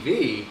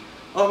MTV,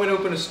 oh, I'm gonna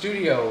open a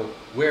studio,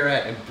 where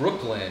at? In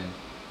Brooklyn.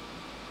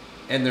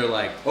 And they're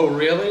like, oh,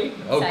 really?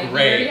 Oh,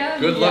 great.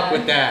 Good luck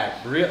with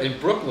that. In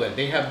Brooklyn,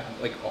 they have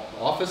like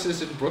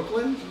offices in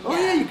Brooklyn? Oh,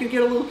 yeah, you can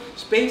get a little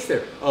space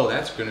there. Oh,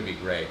 that's going to be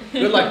great.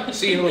 Good luck.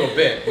 See you in a little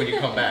bit when you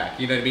come back.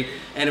 You know what I mean?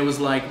 And it was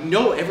like,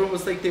 no, everyone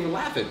was like, they would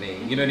laugh at me.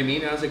 You know what I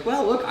mean? And I was like,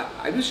 well, look,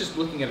 I was just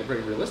looking at it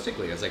very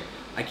realistically. I was like,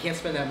 I can't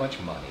spend that much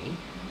money.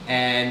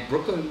 And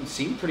Brooklyn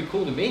seemed pretty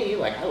cool to me.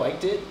 Like, I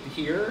liked it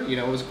here.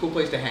 It was a cool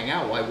place to hang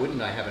out. Why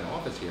wouldn't I have an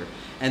office here?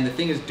 And the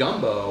thing is,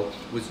 Dumbo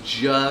was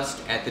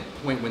just at the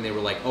point when they were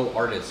like, oh,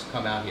 artists,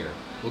 come out here.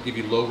 We'll give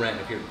you low rent.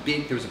 If you're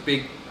big, there was a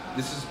big,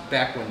 this is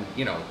back when,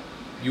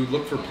 you would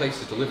look for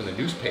places to live in the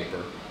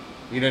newspaper.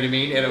 You know what I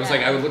mean? And it was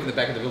like, I would look at the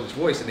back of the Village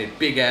Voice and they had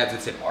big ads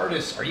that said,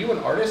 artists, are you an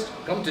artist?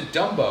 Come to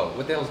Dumbo.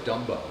 What the hell's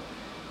Dumbo?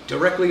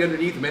 Directly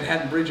underneath the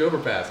Manhattan Bridge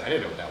overpass. I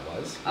didn't know what that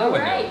was. No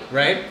one knew,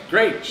 right?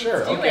 Great,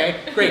 sure, okay,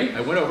 great.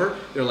 I went over,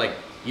 they're like,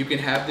 you can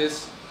have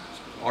this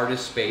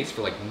artist space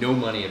for like no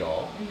money at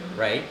all,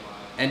 right?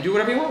 And do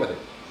whatever you want with it.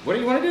 What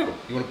do you want to do?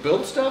 You want to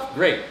build stuff?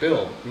 Great,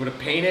 build. You want to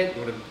paint it?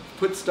 You want to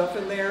put stuff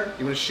in there?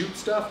 You want to shoot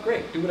stuff?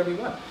 Great, do whatever you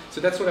want.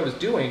 So that's what I was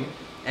doing,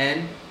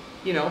 and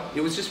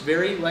it was just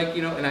very like,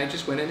 and I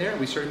just went in there and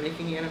we started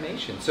making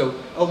animation. So,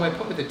 my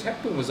point with the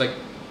tech boom was like,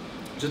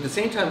 so at the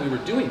same time we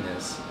were doing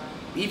this,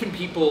 even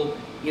people,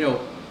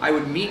 I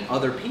would meet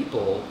other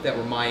people that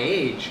were my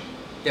age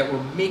that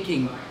were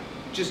making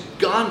just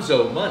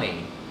gonzo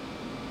money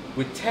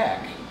with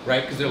tech,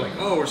 right? Because they're like,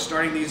 oh, we're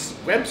starting these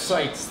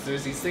websites.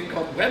 There's these things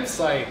called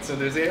websites,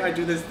 and I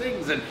do these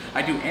things, and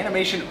I do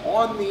animation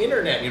on the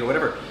internet,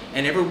 whatever.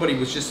 And everybody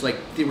was just like,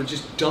 they were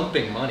just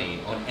dumping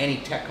money on any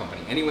tech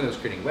company, anyone that was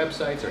creating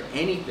websites or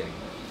anything.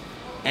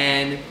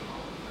 And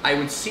I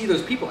would see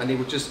those people, and they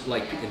were just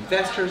like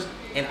investors,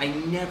 and I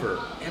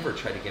never, ever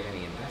tried to get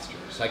any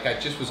investors. Like, I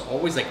just was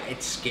always like,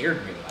 it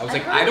scared me. I was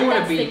like, I don't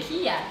want to be. That's the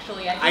key,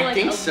 actually. I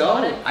think a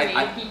lot of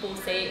creative people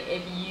say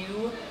if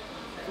you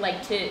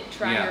like to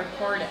try your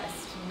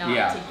hardest,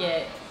 not to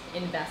get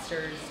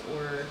investors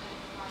or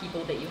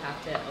people that you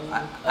have to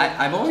own.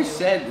 I've always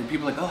said, when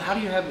people are like, oh, how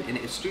do you have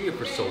a studio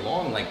for so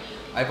long? Like,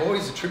 I've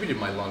always attributed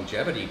my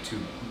longevity to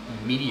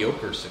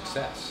mediocre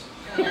success.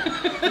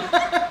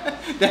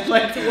 That's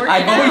like,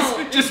 I've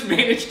always just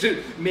managed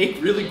to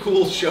make really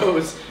cool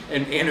shows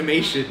and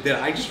animation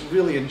that I just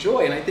really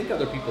enjoy, and I think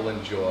other people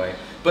enjoy.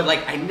 But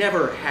like, I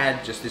never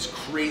had just this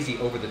crazy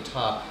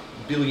over-the-top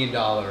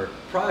billion-dollar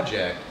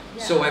project.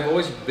 So I've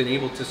always been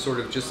able to sort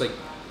of just like,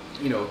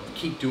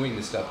 keep doing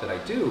the stuff that I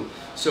do.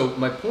 So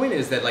my point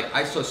is that like,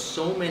 I saw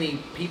so many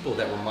people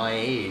that were my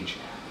age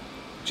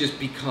just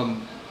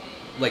become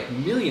like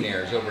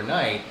millionaires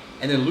overnight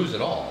and then lose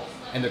it all,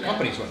 and their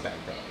companies went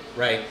bankrupt.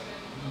 Right?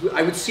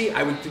 I would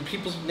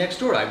people next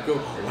door, I'd go,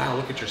 oh wow,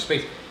 look at your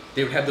space.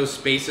 They would have those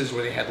spaces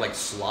where they had like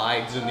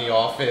slides in the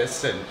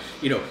office and,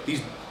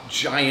 these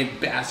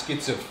giant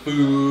baskets of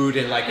food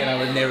and like,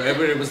 and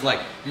everybody was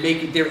like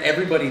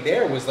everybody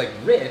there was like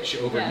rich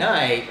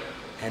overnight,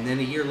 and then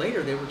a year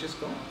later they were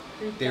just gone.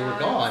 They were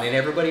gone, and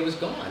everybody was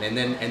gone, and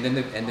then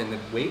the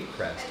wave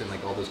crest, and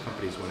like all those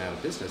companies went out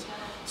of business.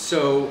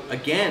 So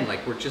again,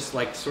 like we're just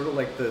like sort of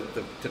like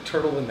the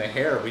turtle in the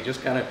hare. We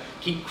just kind of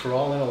keep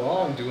crawling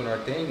along, doing our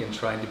thing, and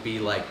trying to be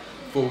like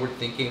forward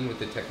thinking with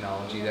the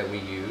technology that we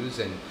use,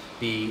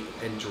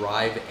 and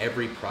drive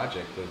every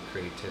project with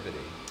creativity.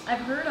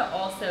 I've heard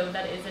also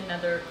that is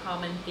another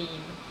common theme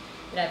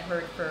that I've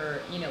heard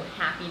for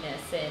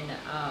happiness and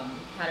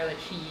how to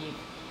achieve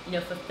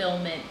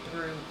fulfillment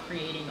through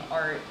creating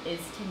art is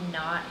to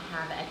not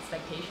have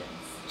expectations.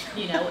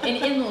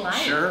 In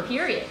life,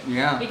 period.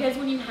 Yeah. Because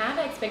when you have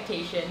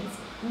expectations,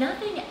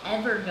 nothing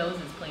ever goes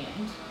as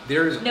planned.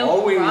 There's no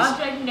always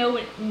project,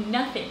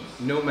 nothing.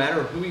 No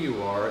matter who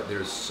you are,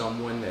 there's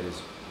someone that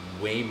is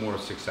way more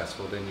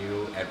successful than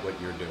you at what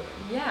you're doing.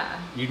 Yeah.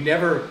 You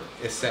never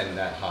ascend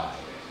that high.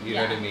 You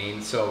know what I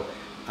mean? So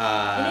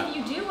And if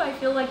you do, I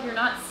feel like you're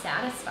not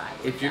satisfied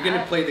with If you're going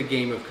to play the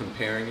game of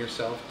comparing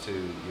yourself to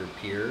your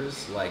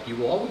peers, like, you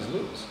will always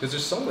lose because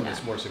there's someone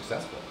that's more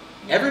successful.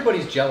 Yeah.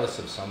 Everybody's jealous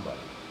of somebody,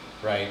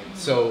 right? Mm-hmm.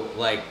 So,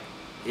 like,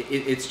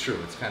 it's true.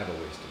 It's kind of a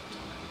waste of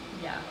time.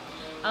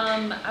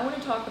 Yeah. I want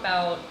to talk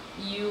about,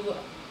 you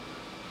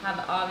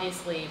have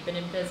obviously been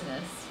in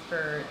business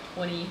for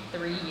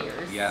 23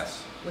 years.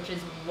 Yes. Which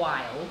is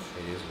wild.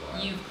 It is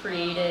wild. You've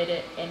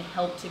created and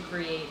helped to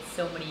create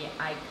so many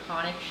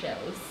iconic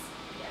shows.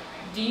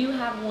 Do you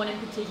have one in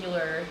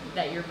particular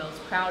that you're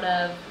most proud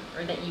of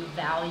or that you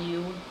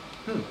value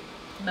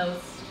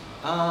most?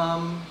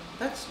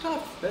 That's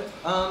tough.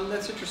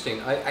 That's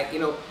interesting. I you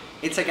know,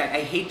 it's like,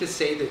 I hate to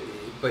say that,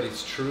 but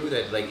it's true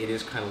that, like, it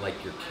is kind of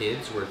like your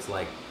kids, where it's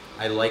like,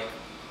 I like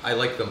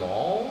them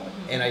all,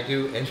 and I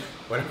do, and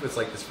what if it's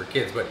like this for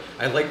kids, but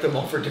I like them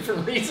all for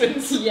different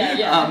reasons. Yeah,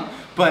 yeah.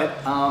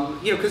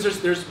 You know,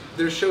 because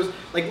there's shows,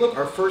 like, look,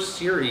 our first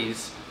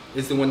series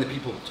is the one that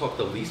people talk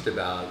the least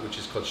about, which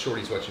is called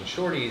Shorties Watching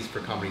Shorties for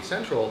Comedy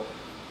Central,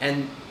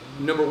 and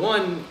number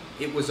one,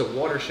 it was a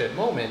watershed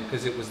moment,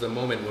 because it was the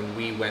moment when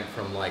we went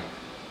from, like,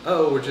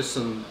 oh, we're just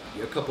a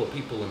couple of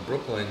people in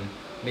Brooklyn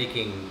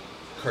making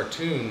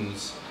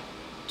cartoons,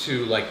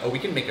 to, like, oh, we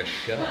can make a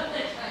show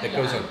that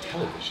goes on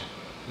television.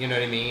 You know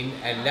what I mean?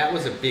 And that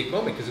was a big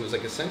moment, because it was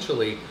like,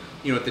 essentially,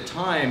 you know, at the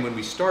time when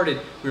we started,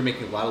 we were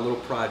making a lot of little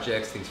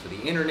projects, things for the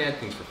internet,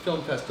 things for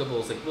film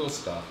festivals, like little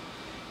stuff.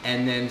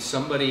 And then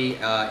somebody,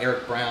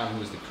 Eric Brown, who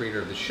was the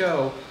creator of the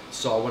show,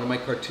 saw one of my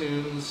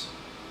cartoons,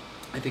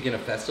 I think in a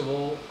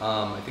festival.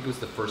 I think it was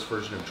the first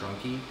version of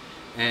Drunky.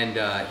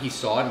 And he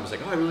saw it and was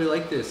like, oh, I really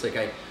like this.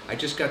 Like, I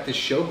just got this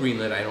show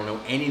greenlit. I don't know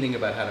anything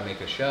about how to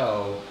make a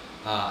show.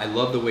 I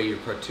love the way your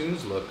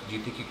cartoons look. Do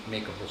you think you could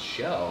make a whole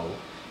show?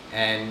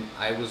 And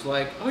I was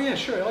like, oh yeah,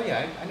 sure. Oh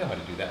yeah, I know how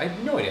to do that. I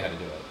had no idea how to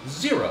do it.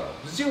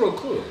 Zero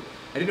clue.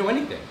 I didn't know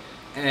anything.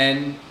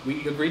 And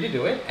we agreed to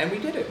do it, and we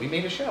did it. We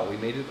made a show. We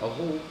made a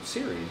whole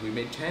series. We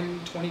made 10,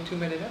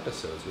 22-minute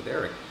episodes with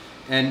Eric.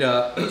 And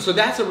so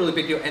that's a really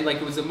big deal. And, like,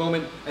 it was a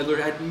moment I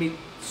learned, I'd made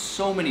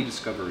so many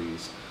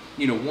discoveries.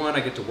 You know, one, I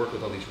get to work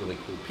with all these really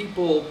cool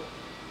people.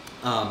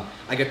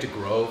 I got to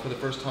grow for the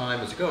first time.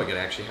 I was like, oh, I got to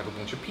actually have a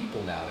bunch of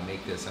people now to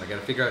make this, and I got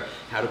to figure out,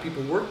 how do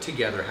people work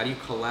together? How do you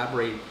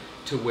collaborate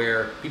to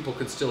where people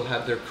can still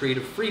have their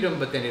creative freedom,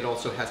 but then it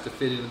also has to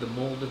fit into the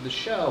mold of the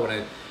show?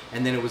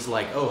 And then it was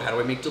like, oh, how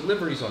do I make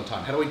deliveries on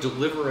time? How do I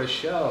deliver a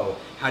show?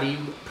 How do you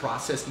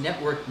process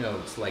network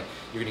notes? Like,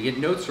 you're gonna get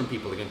notes from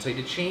people. They're gonna tell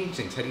you to change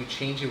things. How do you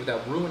change it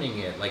without ruining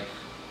it? Like,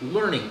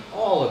 learning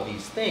all of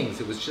these things.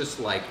 It was just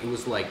like,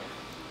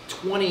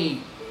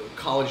 20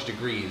 college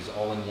degrees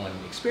all in one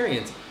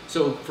experience.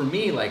 So for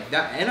me, like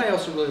that, and I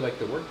also really like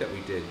the work that we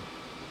did.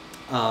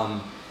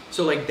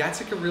 So, like, that's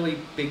like a really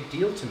big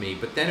deal to me.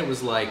 But then it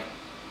was like,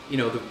 you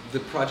know, the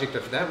project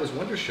after that was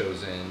Wonder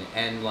Showzen,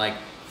 and, like,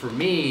 for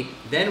me,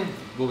 then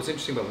what was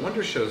interesting about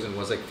Wonder Showzen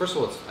was, like, first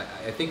of all,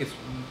 I think it's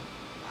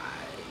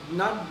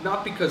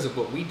not because of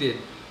what we did,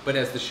 but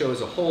as the show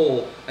as a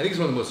whole, I think it's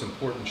one of the most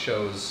important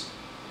shows,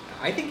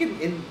 I think,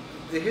 in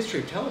the history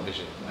of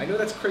television. I know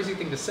that's a crazy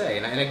thing to say,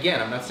 and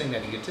again, I'm not saying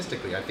that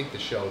egotistically. I think the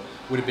show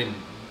would have been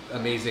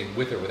amazing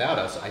with or without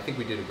us. I think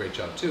we did a great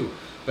job too,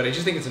 but I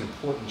just think it's an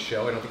important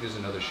show. I don't think there's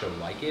another show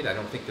like it. I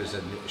don't think there's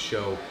a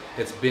show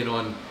that's been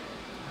on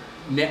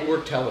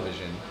network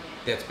television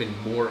that's been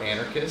more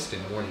anarchist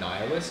and more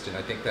nihilist, and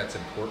I think that's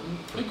important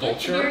for culture. It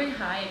gets very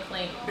high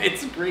acclaim.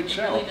 It's a great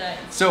show. It really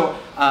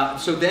does.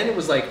 So then it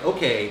was like,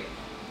 okay,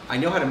 I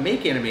know how to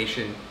make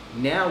animation.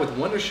 Now with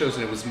Wonder Showzen,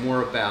 it was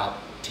more about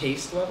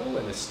taste level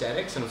and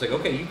aesthetics, and I was like,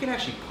 okay, you can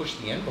actually push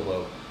the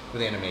envelope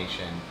with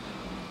animation,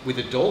 with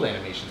adult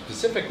animation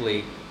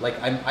specifically.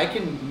 Like, I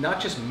can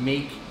not just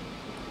make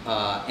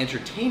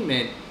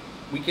entertainment,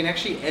 we can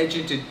actually edge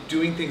into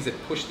doing things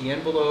that push the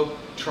envelope,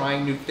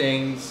 trying new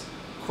things,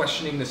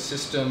 questioning the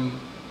system,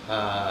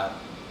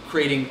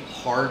 creating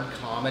hard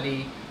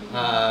comedy,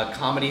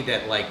 comedy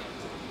that, like,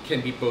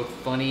 can be both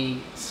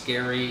funny,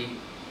 scary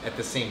at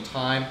the same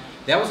time.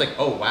 That was like,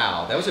 oh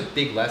wow, that was a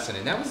big lesson,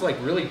 and that was like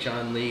really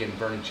John Lee and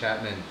Vernon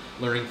Chapman,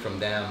 learning from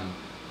them,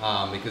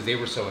 because they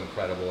were so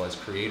incredible as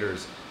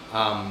creators,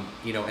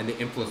 you know, and the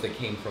influence that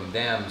came from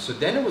them. So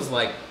then it was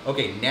like,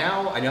 okay,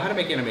 now I know how to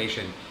make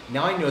animation.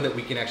 Now I know that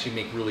we can actually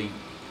make really,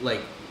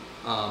 like,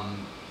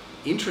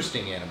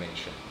 interesting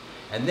animation.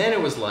 And then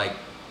it was like,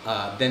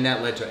 then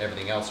that led to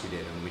everything else we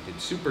did. And we did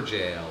Super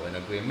Jail and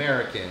Ugly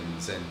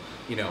Americans, and,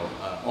 you know,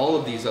 all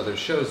of these other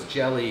shows,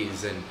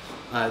 Jellies, and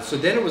so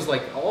then it was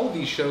like all of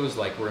these shows,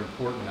 like, were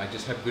important. I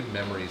just have good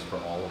memories for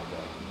all of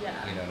them.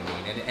 Yeah. You know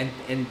what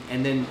I mean?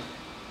 And then,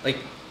 like,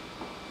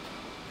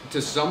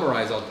 to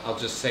summarize, I'll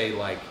just say,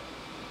 like,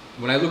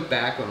 when I look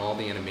back on all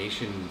the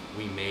animation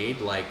we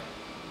made, like,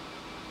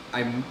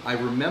 I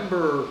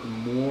remember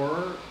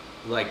more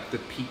like the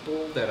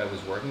people that I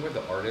was working with,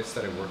 the artists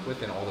that I worked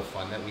with, and all the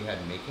fun that we had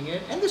making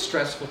it, and the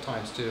stressful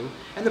times too,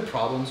 and the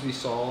problems we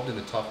solved, and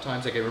the tough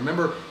times. Like I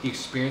remember the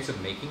experience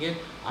of making it,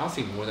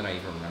 honestly, more than I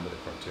even remember the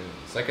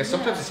cartoons. Like I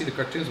sometimes I see the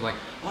cartoons, I'm like,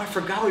 oh, I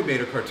forgot we made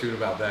a cartoon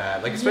about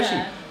that. Like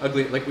especially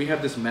Ugly, like we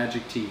have this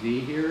magic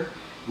TV here,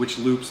 which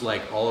loops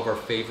like all of our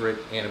favorite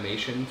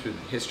animation through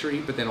history,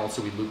 but then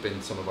also we loop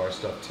in some of our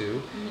stuff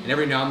too. And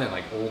every now and then,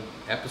 like old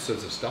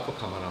episodes of stuff will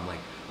come on. I'm like,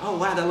 oh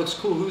wow, that looks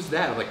cool. Who's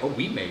that? I'm like, oh,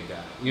 we made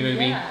that. You know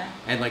what I mean?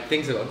 And like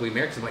things of Ugly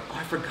Americans, I'm like, oh,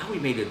 I forgot we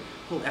made a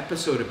whole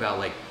episode about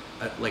like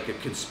a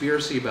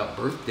conspiracy about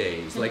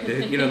birthdays. Like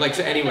the, you know, like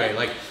so anyway,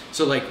 like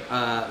so like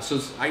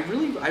so I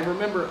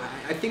remember.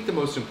 I think the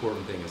most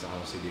important thing is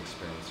honestly the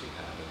experience you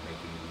have in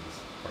making these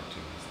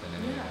cartoons than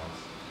anything else.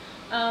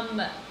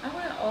 I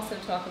want to also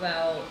talk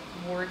about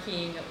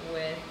working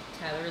with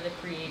Tyler, the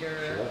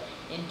creator,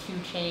 in 2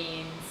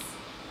 Chainz.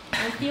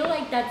 I feel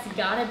like that's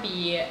gotta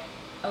be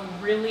a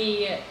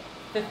really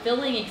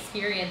fulfilling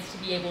experience to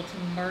be able to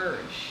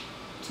merge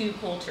 2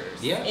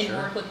 cultures and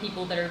work with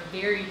people that are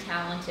very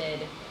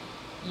talented,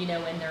 you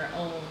know, in their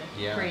own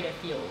creative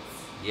fields.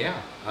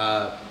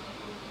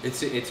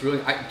 It's really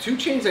 2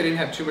 Chainz I didn't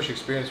have too much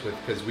experience with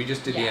because we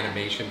just did the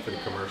animation for the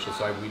commercial,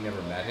 so we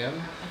never met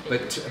him.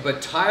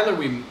 But Tyler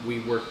we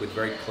worked with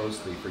very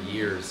closely for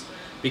years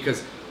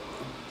because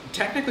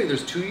technically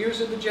there's 2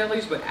 years of the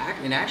Jellies, but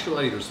in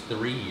actuality there's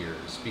 3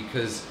 years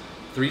because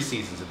 3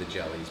 seasons of the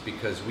Jellies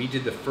because we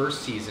did the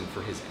first season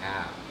for his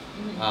app,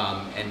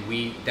 and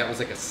that was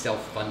like a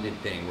self-funded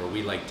thing where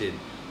we like did,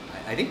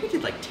 I think we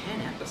did like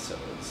 10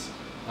 episodes.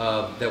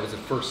 That was the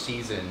first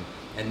season.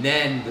 And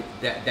then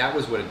that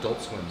was what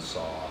Adult Swim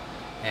saw,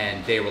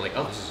 and they were like,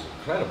 "Oh, this is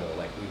incredible!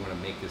 Like, we want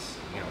to make this,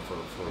 you know,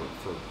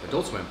 for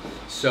Adult Swim."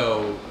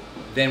 So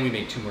then we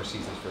made 2 more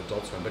seasons for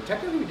Adult Swim, but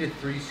technically we did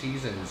 3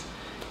 seasons.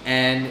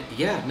 And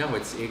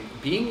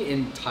being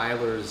in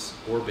Tyler's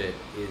orbit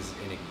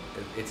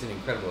it's an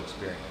incredible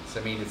experience. I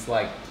mean, it's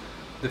like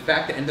the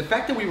fact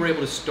that we were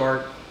able to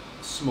start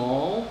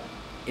small.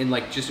 In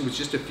like it was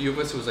just a few of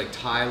us. It was like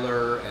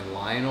Tyler and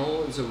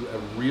Lionel. It was a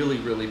really,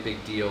 really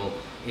big deal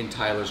in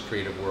Tyler's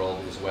creative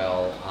world as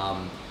well.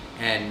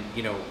 And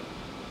you know,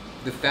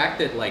 the fact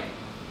that like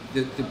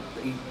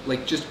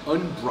like just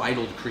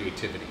unbridled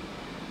creativity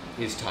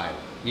is Tyler.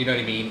 You know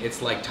what I mean?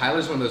 It's like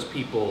Tyler's one of those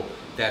people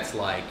that's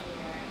like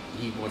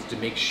he wants to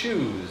make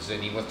shoes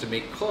and he wants to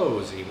make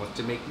clothes and he wants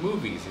to make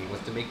movies and he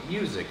wants to make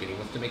music and he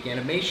wants to make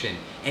animation,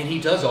 and he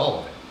does all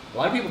of it. A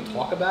lot of people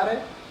talk about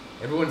it.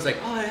 Everyone's like,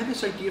 oh, I have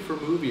this idea for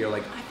a movie, or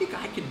like, I think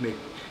I could make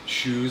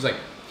shoes. Like,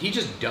 he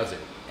just does it.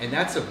 And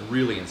that's a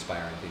really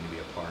inspiring thing to be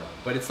a part of.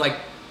 But it's like,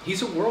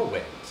 he's a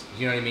whirlwind.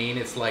 You know what I mean?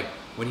 It's like,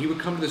 when he would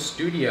come to the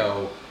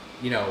studio,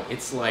 you know,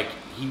 it's like,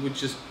 he would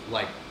just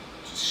like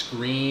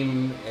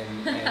scream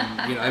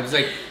and you know, it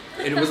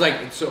was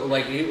like, so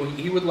like,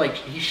 he would like,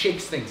 he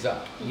shakes things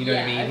up. You know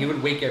what I mean? He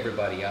would wake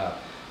everybody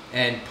up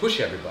and push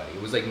everybody.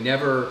 It was like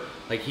never,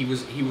 like it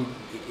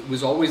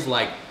was always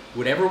like,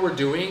 whatever we're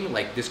doing,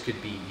 like this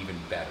could be even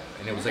better.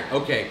 And it was like,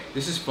 okay,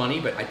 this is funny,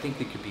 but I think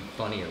it could be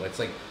funnier. Let's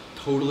like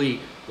totally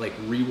like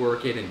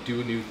rework it and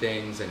do new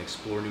things and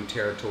explore new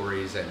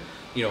territories. And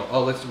you know,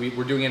 oh,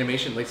 we're doing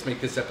animation. Let's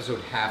make this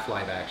episode half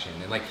live action.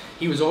 And like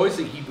he was always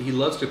he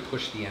loves to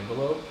push the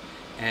envelope,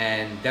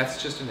 and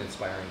that's just an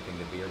inspiring thing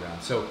to be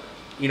around. So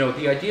you know,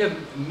 the idea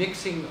of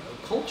mixing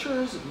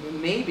cultures,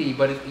 maybe,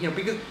 but you know,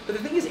 but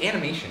the thing is,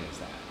 animation is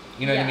that.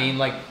 You know what I mean?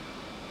 Like.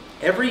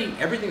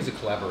 Everything's a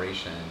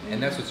collaboration,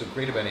 and that's what's so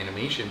great about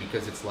animation,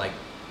 because it's like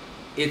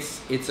it's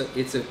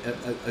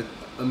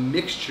a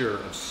mixture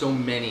of so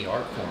many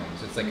art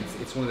forms. It's like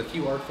it's one of the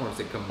few art forms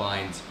that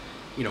combines,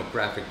 you know,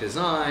 graphic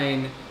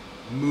design,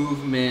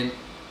 movement,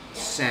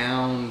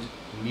 sound,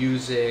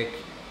 music,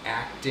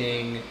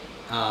 acting,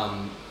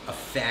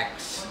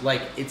 effects.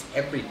 Like it's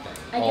everything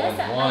all in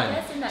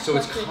one. So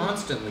it's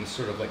constantly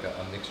sort of like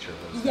a mixture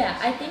of those things.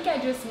 I think I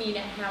just mean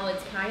how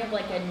it's kind of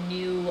like a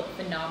new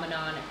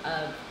phenomenon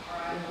of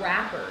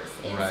rappers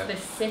in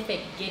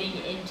specific getting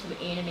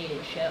into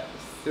animated shows.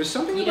 There's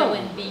something you about, know,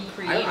 in being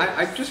creative.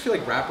 I just feel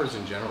like rappers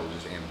in general are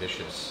just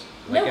ambitious.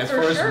 Like as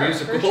far as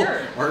musical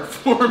art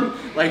form,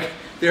 like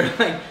they're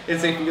like,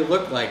 it's like you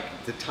look like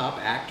the top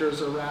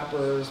actors are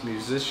rappers,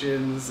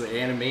 musicians,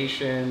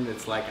 animation.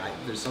 It's like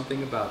there's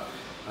something about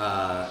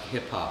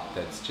hip hop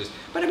that's just.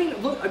 But I mean,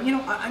 look, you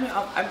know,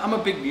 I'm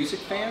a big music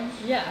fan.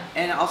 Yeah.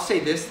 And I'll say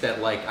this,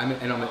 that like I'm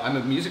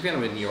a music fan.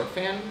 I'm a New York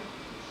fan.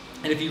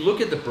 And if you look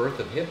at the birth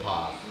of hip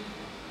hop,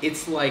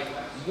 it's like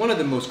one of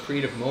the most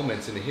creative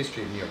moments in the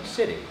history of New York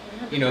City.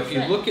 100%. You know, if you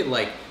look at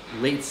like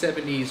late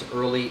 70s,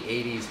 early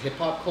 80s hip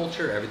hop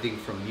culture, everything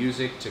from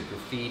music to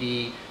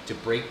graffiti to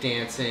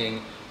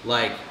breakdancing,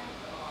 like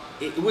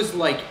it was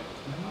like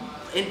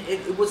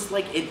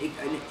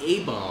an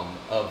A-bomb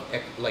of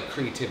like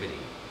creativity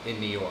in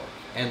New York.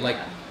 And like,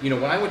 you know,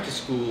 when I went to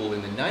school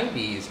in the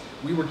 90s,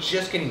 we were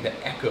just getting the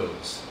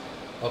echoes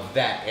of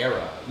that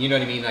era. You know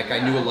what I mean? Like I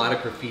knew a lot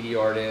of graffiti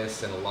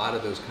artists and a lot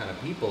of those kind of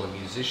people and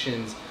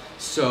musicians.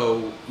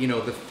 So, you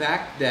know, the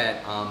fact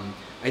that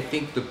I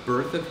think the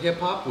birth of hip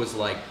hop was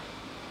like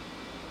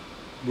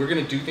we're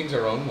gonna do things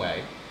our own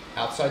way,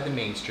 outside the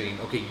mainstream.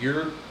 Okay,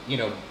 you're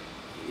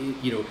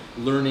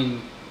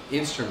learning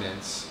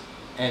instruments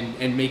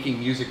and making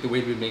music the way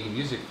we've been making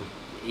music for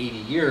 80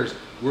 years.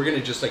 We're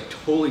gonna just like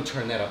totally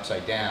turn that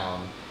upside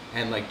down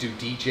and like do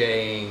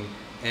DJing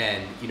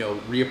and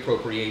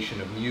reappropriation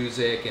of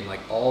music and like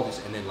all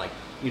this, and then like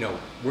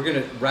we're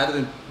gonna, rather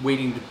than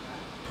waiting to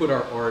put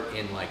our art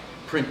in like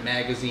print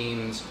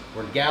magazines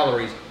or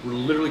galleries, we're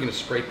literally gonna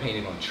spray paint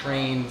it on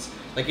trains.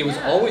 Like it was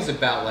always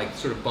about like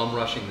sort of bum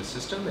rushing the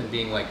system and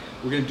being like,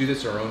 we're gonna do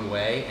this our own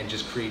way, and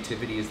just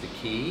creativity is the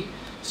key.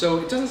 So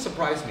it doesn't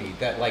surprise me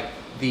that like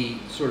the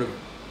sort of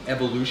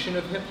evolution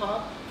of hip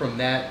hop from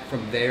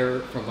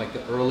like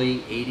the early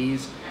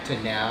 80s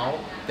to now,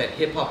 that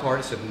hip hop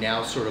artists have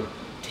now sort of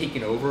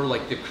taken over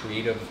like the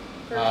creative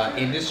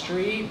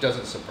industry,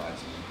 doesn't surprise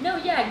me. No,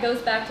 yeah, it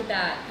goes back to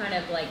that kind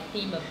of like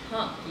theme of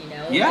punk,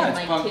 Yeah, and it's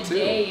like punk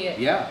today,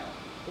 too. Yeah.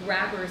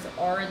 Rappers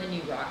are the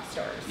new rock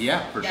stars.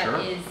 Yeah, for sure.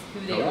 That is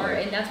who they are,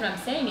 and that's what I'm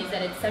saying, is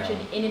that it's such an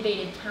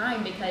innovative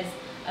time because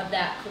of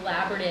that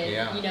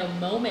collaborative,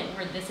 moment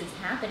where this is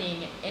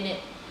happening, and it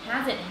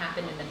hasn't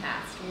happened in the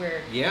past,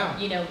 where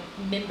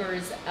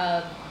members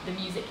of the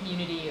music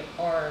community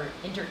are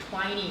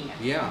intertwining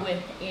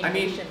with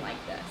animation like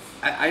this.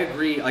 I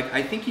agree. Like,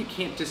 I think you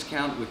can't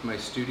discount with my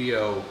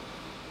studio.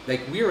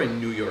 Like, we're a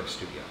New York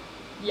studio.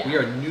 Yeah. We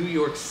are a New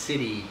York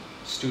City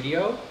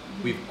studio.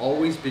 Mm-hmm. We've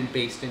always been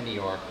based in New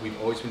York. We've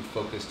always been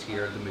focused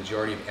here. The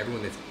majority of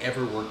everyone that's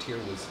ever worked here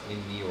was in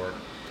New York.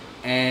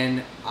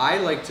 And I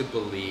like to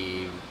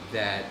believe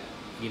that,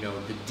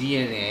 the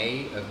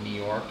DNA of New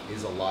York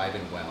is alive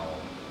and well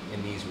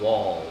in these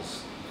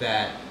walls.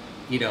 That,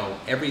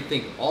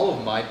 everything, all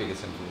of my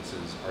biggest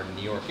influences are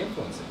New York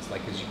influences.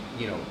 Like, as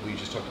we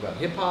just talked about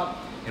hip hop,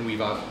 and we've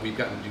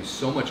gotten to do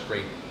so much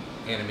great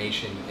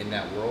animation in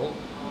that world.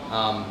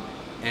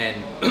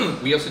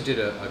 And we also did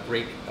a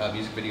great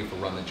music video for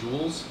Run the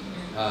Jewels,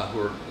 who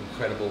are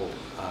incredible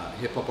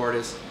hip hop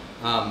artists.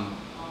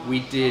 We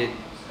did,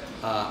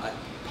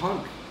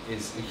 punk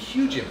is a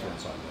huge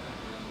influence on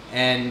that.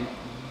 And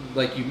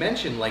like you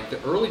mentioned, like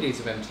the early days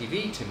of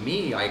MTV, to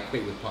me, I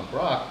equate with punk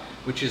rock,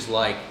 which is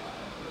like,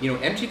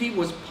 MTV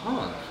was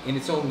punk in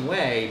its own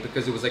way,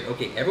 because it was like,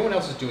 okay, everyone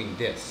else is doing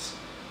this,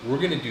 we're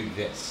gonna do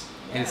this.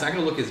 And it's not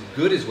gonna look as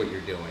good as what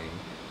you're doing.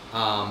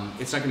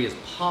 It's not gonna be as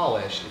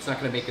polished, it's not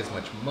gonna make as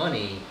much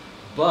money,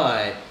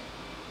 but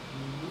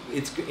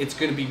it's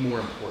gonna be more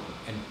important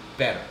and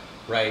better,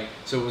 right?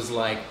 So it was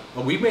like,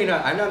 well, I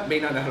may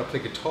not know how to play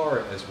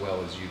guitar as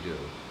well as you do,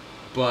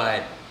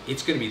 but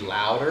it's gonna be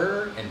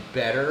louder and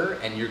better,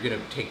 and you're gonna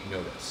take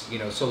notice,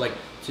 So like,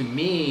 to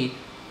me,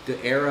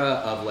 the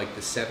era of like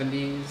the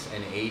 70s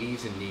and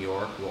 80s in New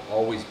York will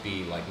always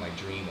be like my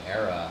dream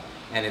era.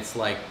 And it's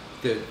like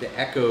the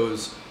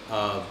echoes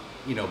of,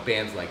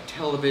 bands like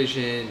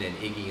Television and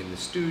Iggy and the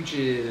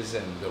Stooges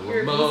and the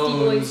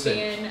Ramones,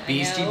 and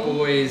Beastie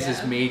Boys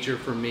is major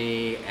for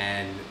me,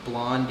 and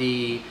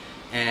Blondie,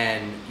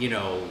 and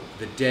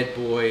the Dead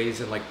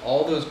Boys, and like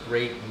all those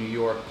great New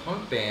York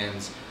punk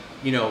bands.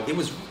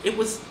 It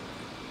was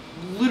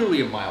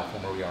literally a mile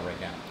from where we are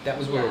right now. That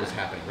was where it was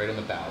happening, right on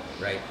the Bowery,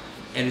 right?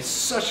 And it's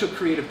such a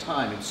creative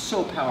time, and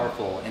so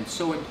powerful and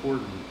so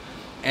important.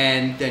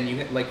 And then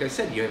you, like I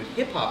said, you have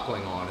hip hop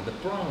going on in the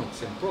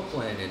Bronx and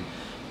Brooklyn, and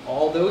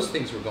all those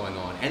things were going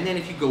on. And then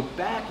if you go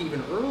back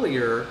even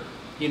earlier,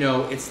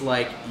 it's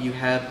like you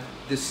have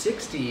the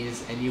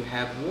 60s, and you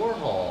have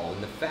Warhol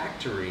and the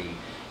Factory,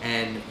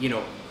 and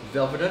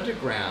Velvet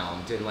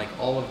Underground, and like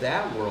all of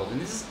that world.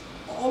 And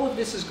all of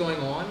this is going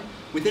on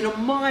within a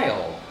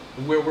mile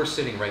of where we're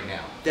sitting right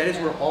now. That is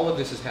where all of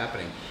this is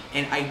happening.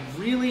 And I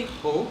really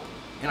hope,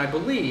 and I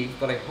believe,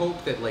 but I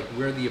hope that like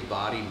we're the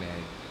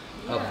embodiment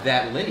of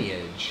that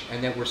lineage,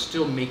 and that we're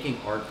still making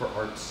art for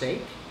art's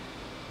sake,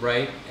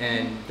 right?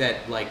 And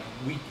that like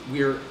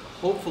we're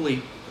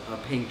hopefully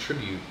paying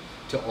tribute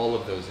to all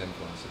of those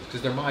influences,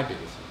 because they're my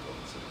biggest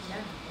influences. Yeah,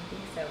 I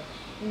think so.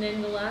 And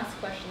then the last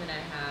question that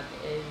I have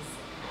is,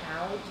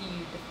 how do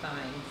you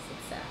define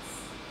success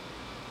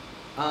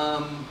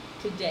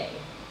today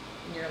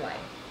in your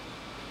life?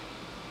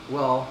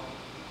 Well,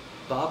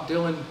 Bob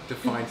Dylan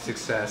defines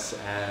success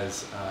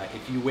as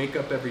if you wake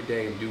up every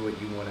day and do what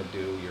you want to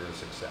do, you're a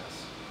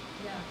success.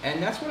 Yeah.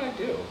 And that's what I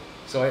do.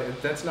 So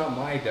that's not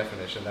my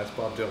definition. That's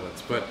Bob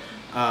Dylan's. But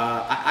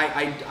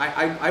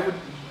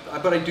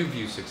but I do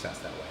view success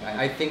that way.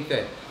 I think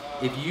that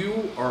if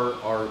you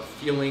are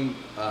feeling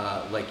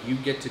like you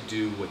get to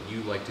do what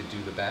you like to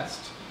do the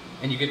best,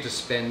 and you get to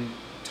spend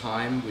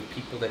time with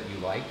people that you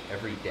like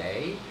every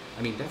day,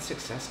 I mean, that's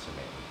success to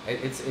me.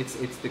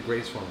 It's the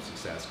greatest form of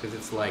success, because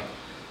it's like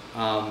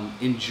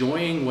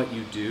enjoying what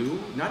you do.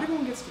 Not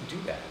everyone gets to do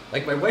that.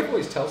 Like, my wife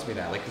always tells me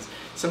that, like, 'cause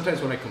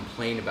sometimes when I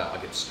complain about, I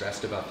get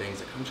stressed about things,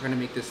 like I'm trying to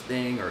make this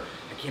thing, or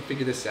I can't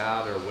figure this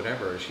out, or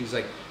whatever, she's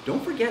like,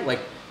 don't forget, like,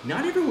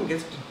 not everyone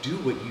gets to do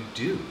what you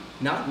do.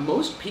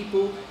 Most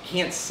people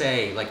can't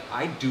say, like,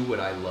 I do what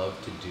I love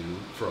to do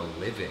for a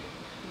living.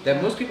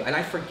 That most people, and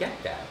I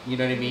forget that, you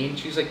know what I mean?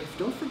 She's like,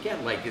 don't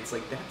forget, like, it's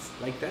like,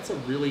 that's a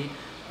really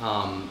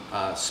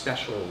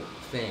special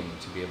thing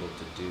to be able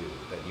to do,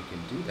 that you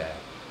can do that.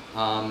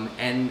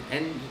 And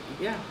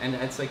yeah, and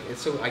it's like,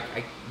 so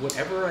I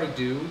whatever I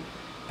do,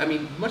 I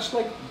mean, much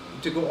like,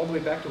 to go all the way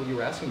back to what you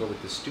were asking about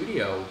with the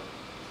studio,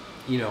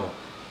 you know,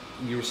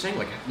 you were saying,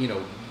 like, you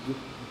know,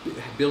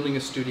 building a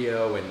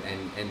studio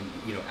and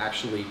you know,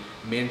 actually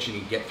managing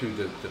to get through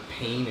the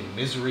pain and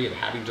misery of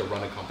having to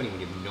run a company when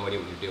you have no idea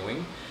what you're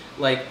doing.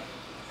 Like,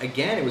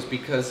 again, it was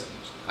because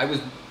I was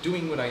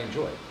doing what I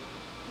enjoyed.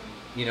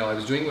 You know, I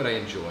was doing what I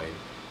enjoyed,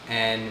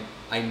 and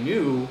I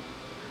knew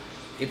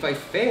if I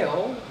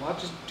fail, well, I'll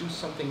just do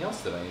something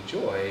else that I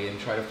enjoy and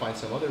try to find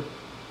some other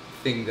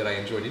thing that I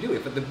enjoy to do.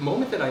 If at the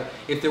moment that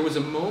if there was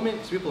a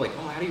moment, people are like,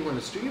 oh, how do you run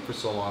a studio for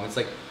so long? It's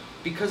like,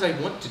 because I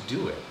want to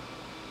do it,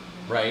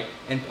 right?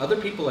 And other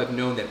people I've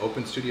known that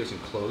opened studios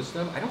and closed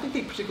them, I don't think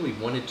they particularly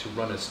wanted to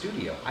run a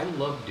studio. I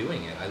love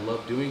doing it. I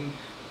love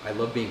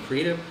being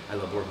creative. I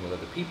love working with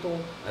other people.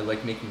 I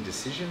like making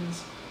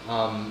decisions.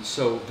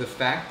 So the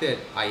fact that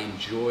I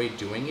enjoy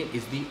doing it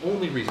is the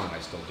only reason I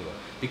still do it,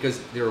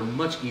 because there are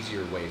much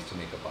easier ways to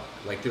make a buck.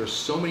 Like, there are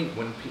so many,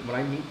 when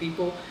I meet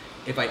people,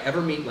 if I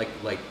ever meet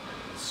like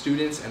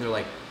students and they're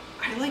like,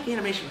 I like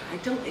animation,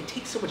 but it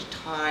takes so much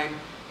time.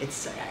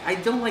 I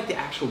don't like the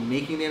actual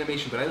making the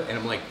animation, and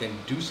I'm like, then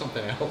do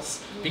something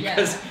else,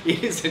 because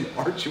it is an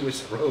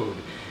arduous road,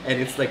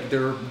 and it's like,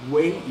 there are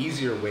way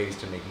easier ways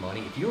to make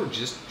money. If you're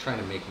just trying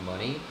to make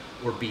money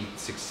or be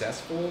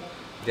successful,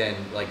 then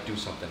like, do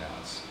something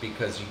else,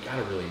 because you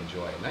gotta really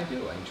enjoy it. And I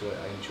do.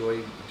 I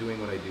enjoy doing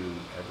what I do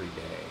every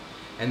day.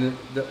 And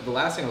the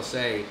last thing I'll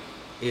say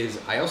is,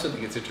 I also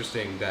think it's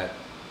interesting that,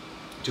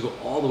 to go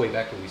all the way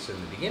back to what we said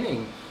in the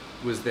beginning,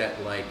 was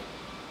that, like,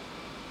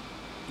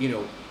 you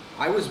know,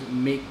 I was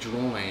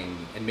drawing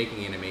and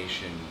making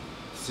animation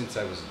since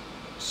I was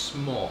a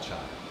small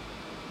child,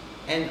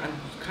 and I'm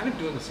kind of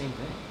doing the same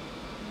thing,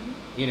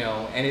 you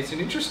know. And it's an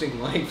interesting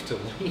life to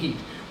lead,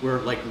 where,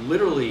 like,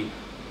 literally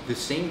the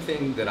same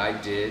thing that I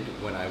did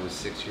when I was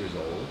 6 years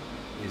old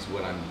is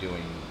what I'm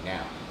doing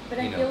now. But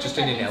I feel just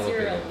like in an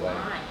elevated way.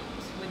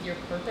 With your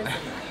purpose in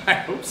life. I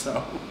hope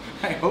so.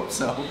 I hope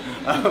so.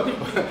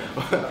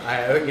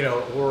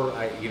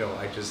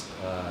 I just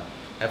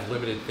have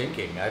limited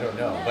thinking. I don't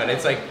know, but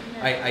it's like,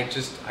 I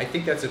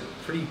think that's a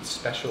pretty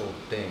special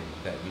thing,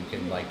 that you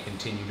can like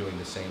continue doing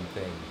the same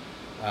thing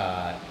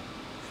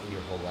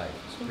your whole life.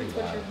 It's I think it's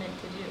what you're meant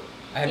to do.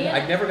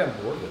 I've never gotten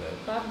bored with it.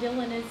 Bob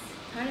Dylan is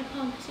kind of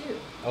punk too.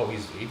 Oh,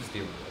 he's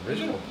the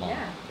original punk,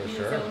 for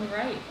sure. His own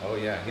right. Oh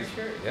yeah, for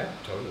sure. Yeah,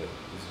 totally.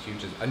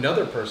 He's huge.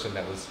 Another person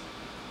that was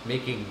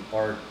making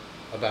art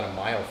about a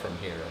mile from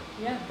here,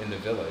 in the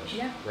village,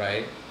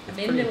 right? I'm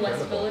in the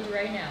West Village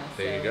right now.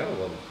 There you go.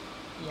 Well,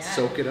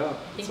 soak it up.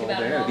 It's all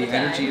there. The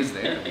energy is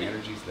there. The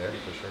energy's there,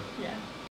 for sure. Yeah.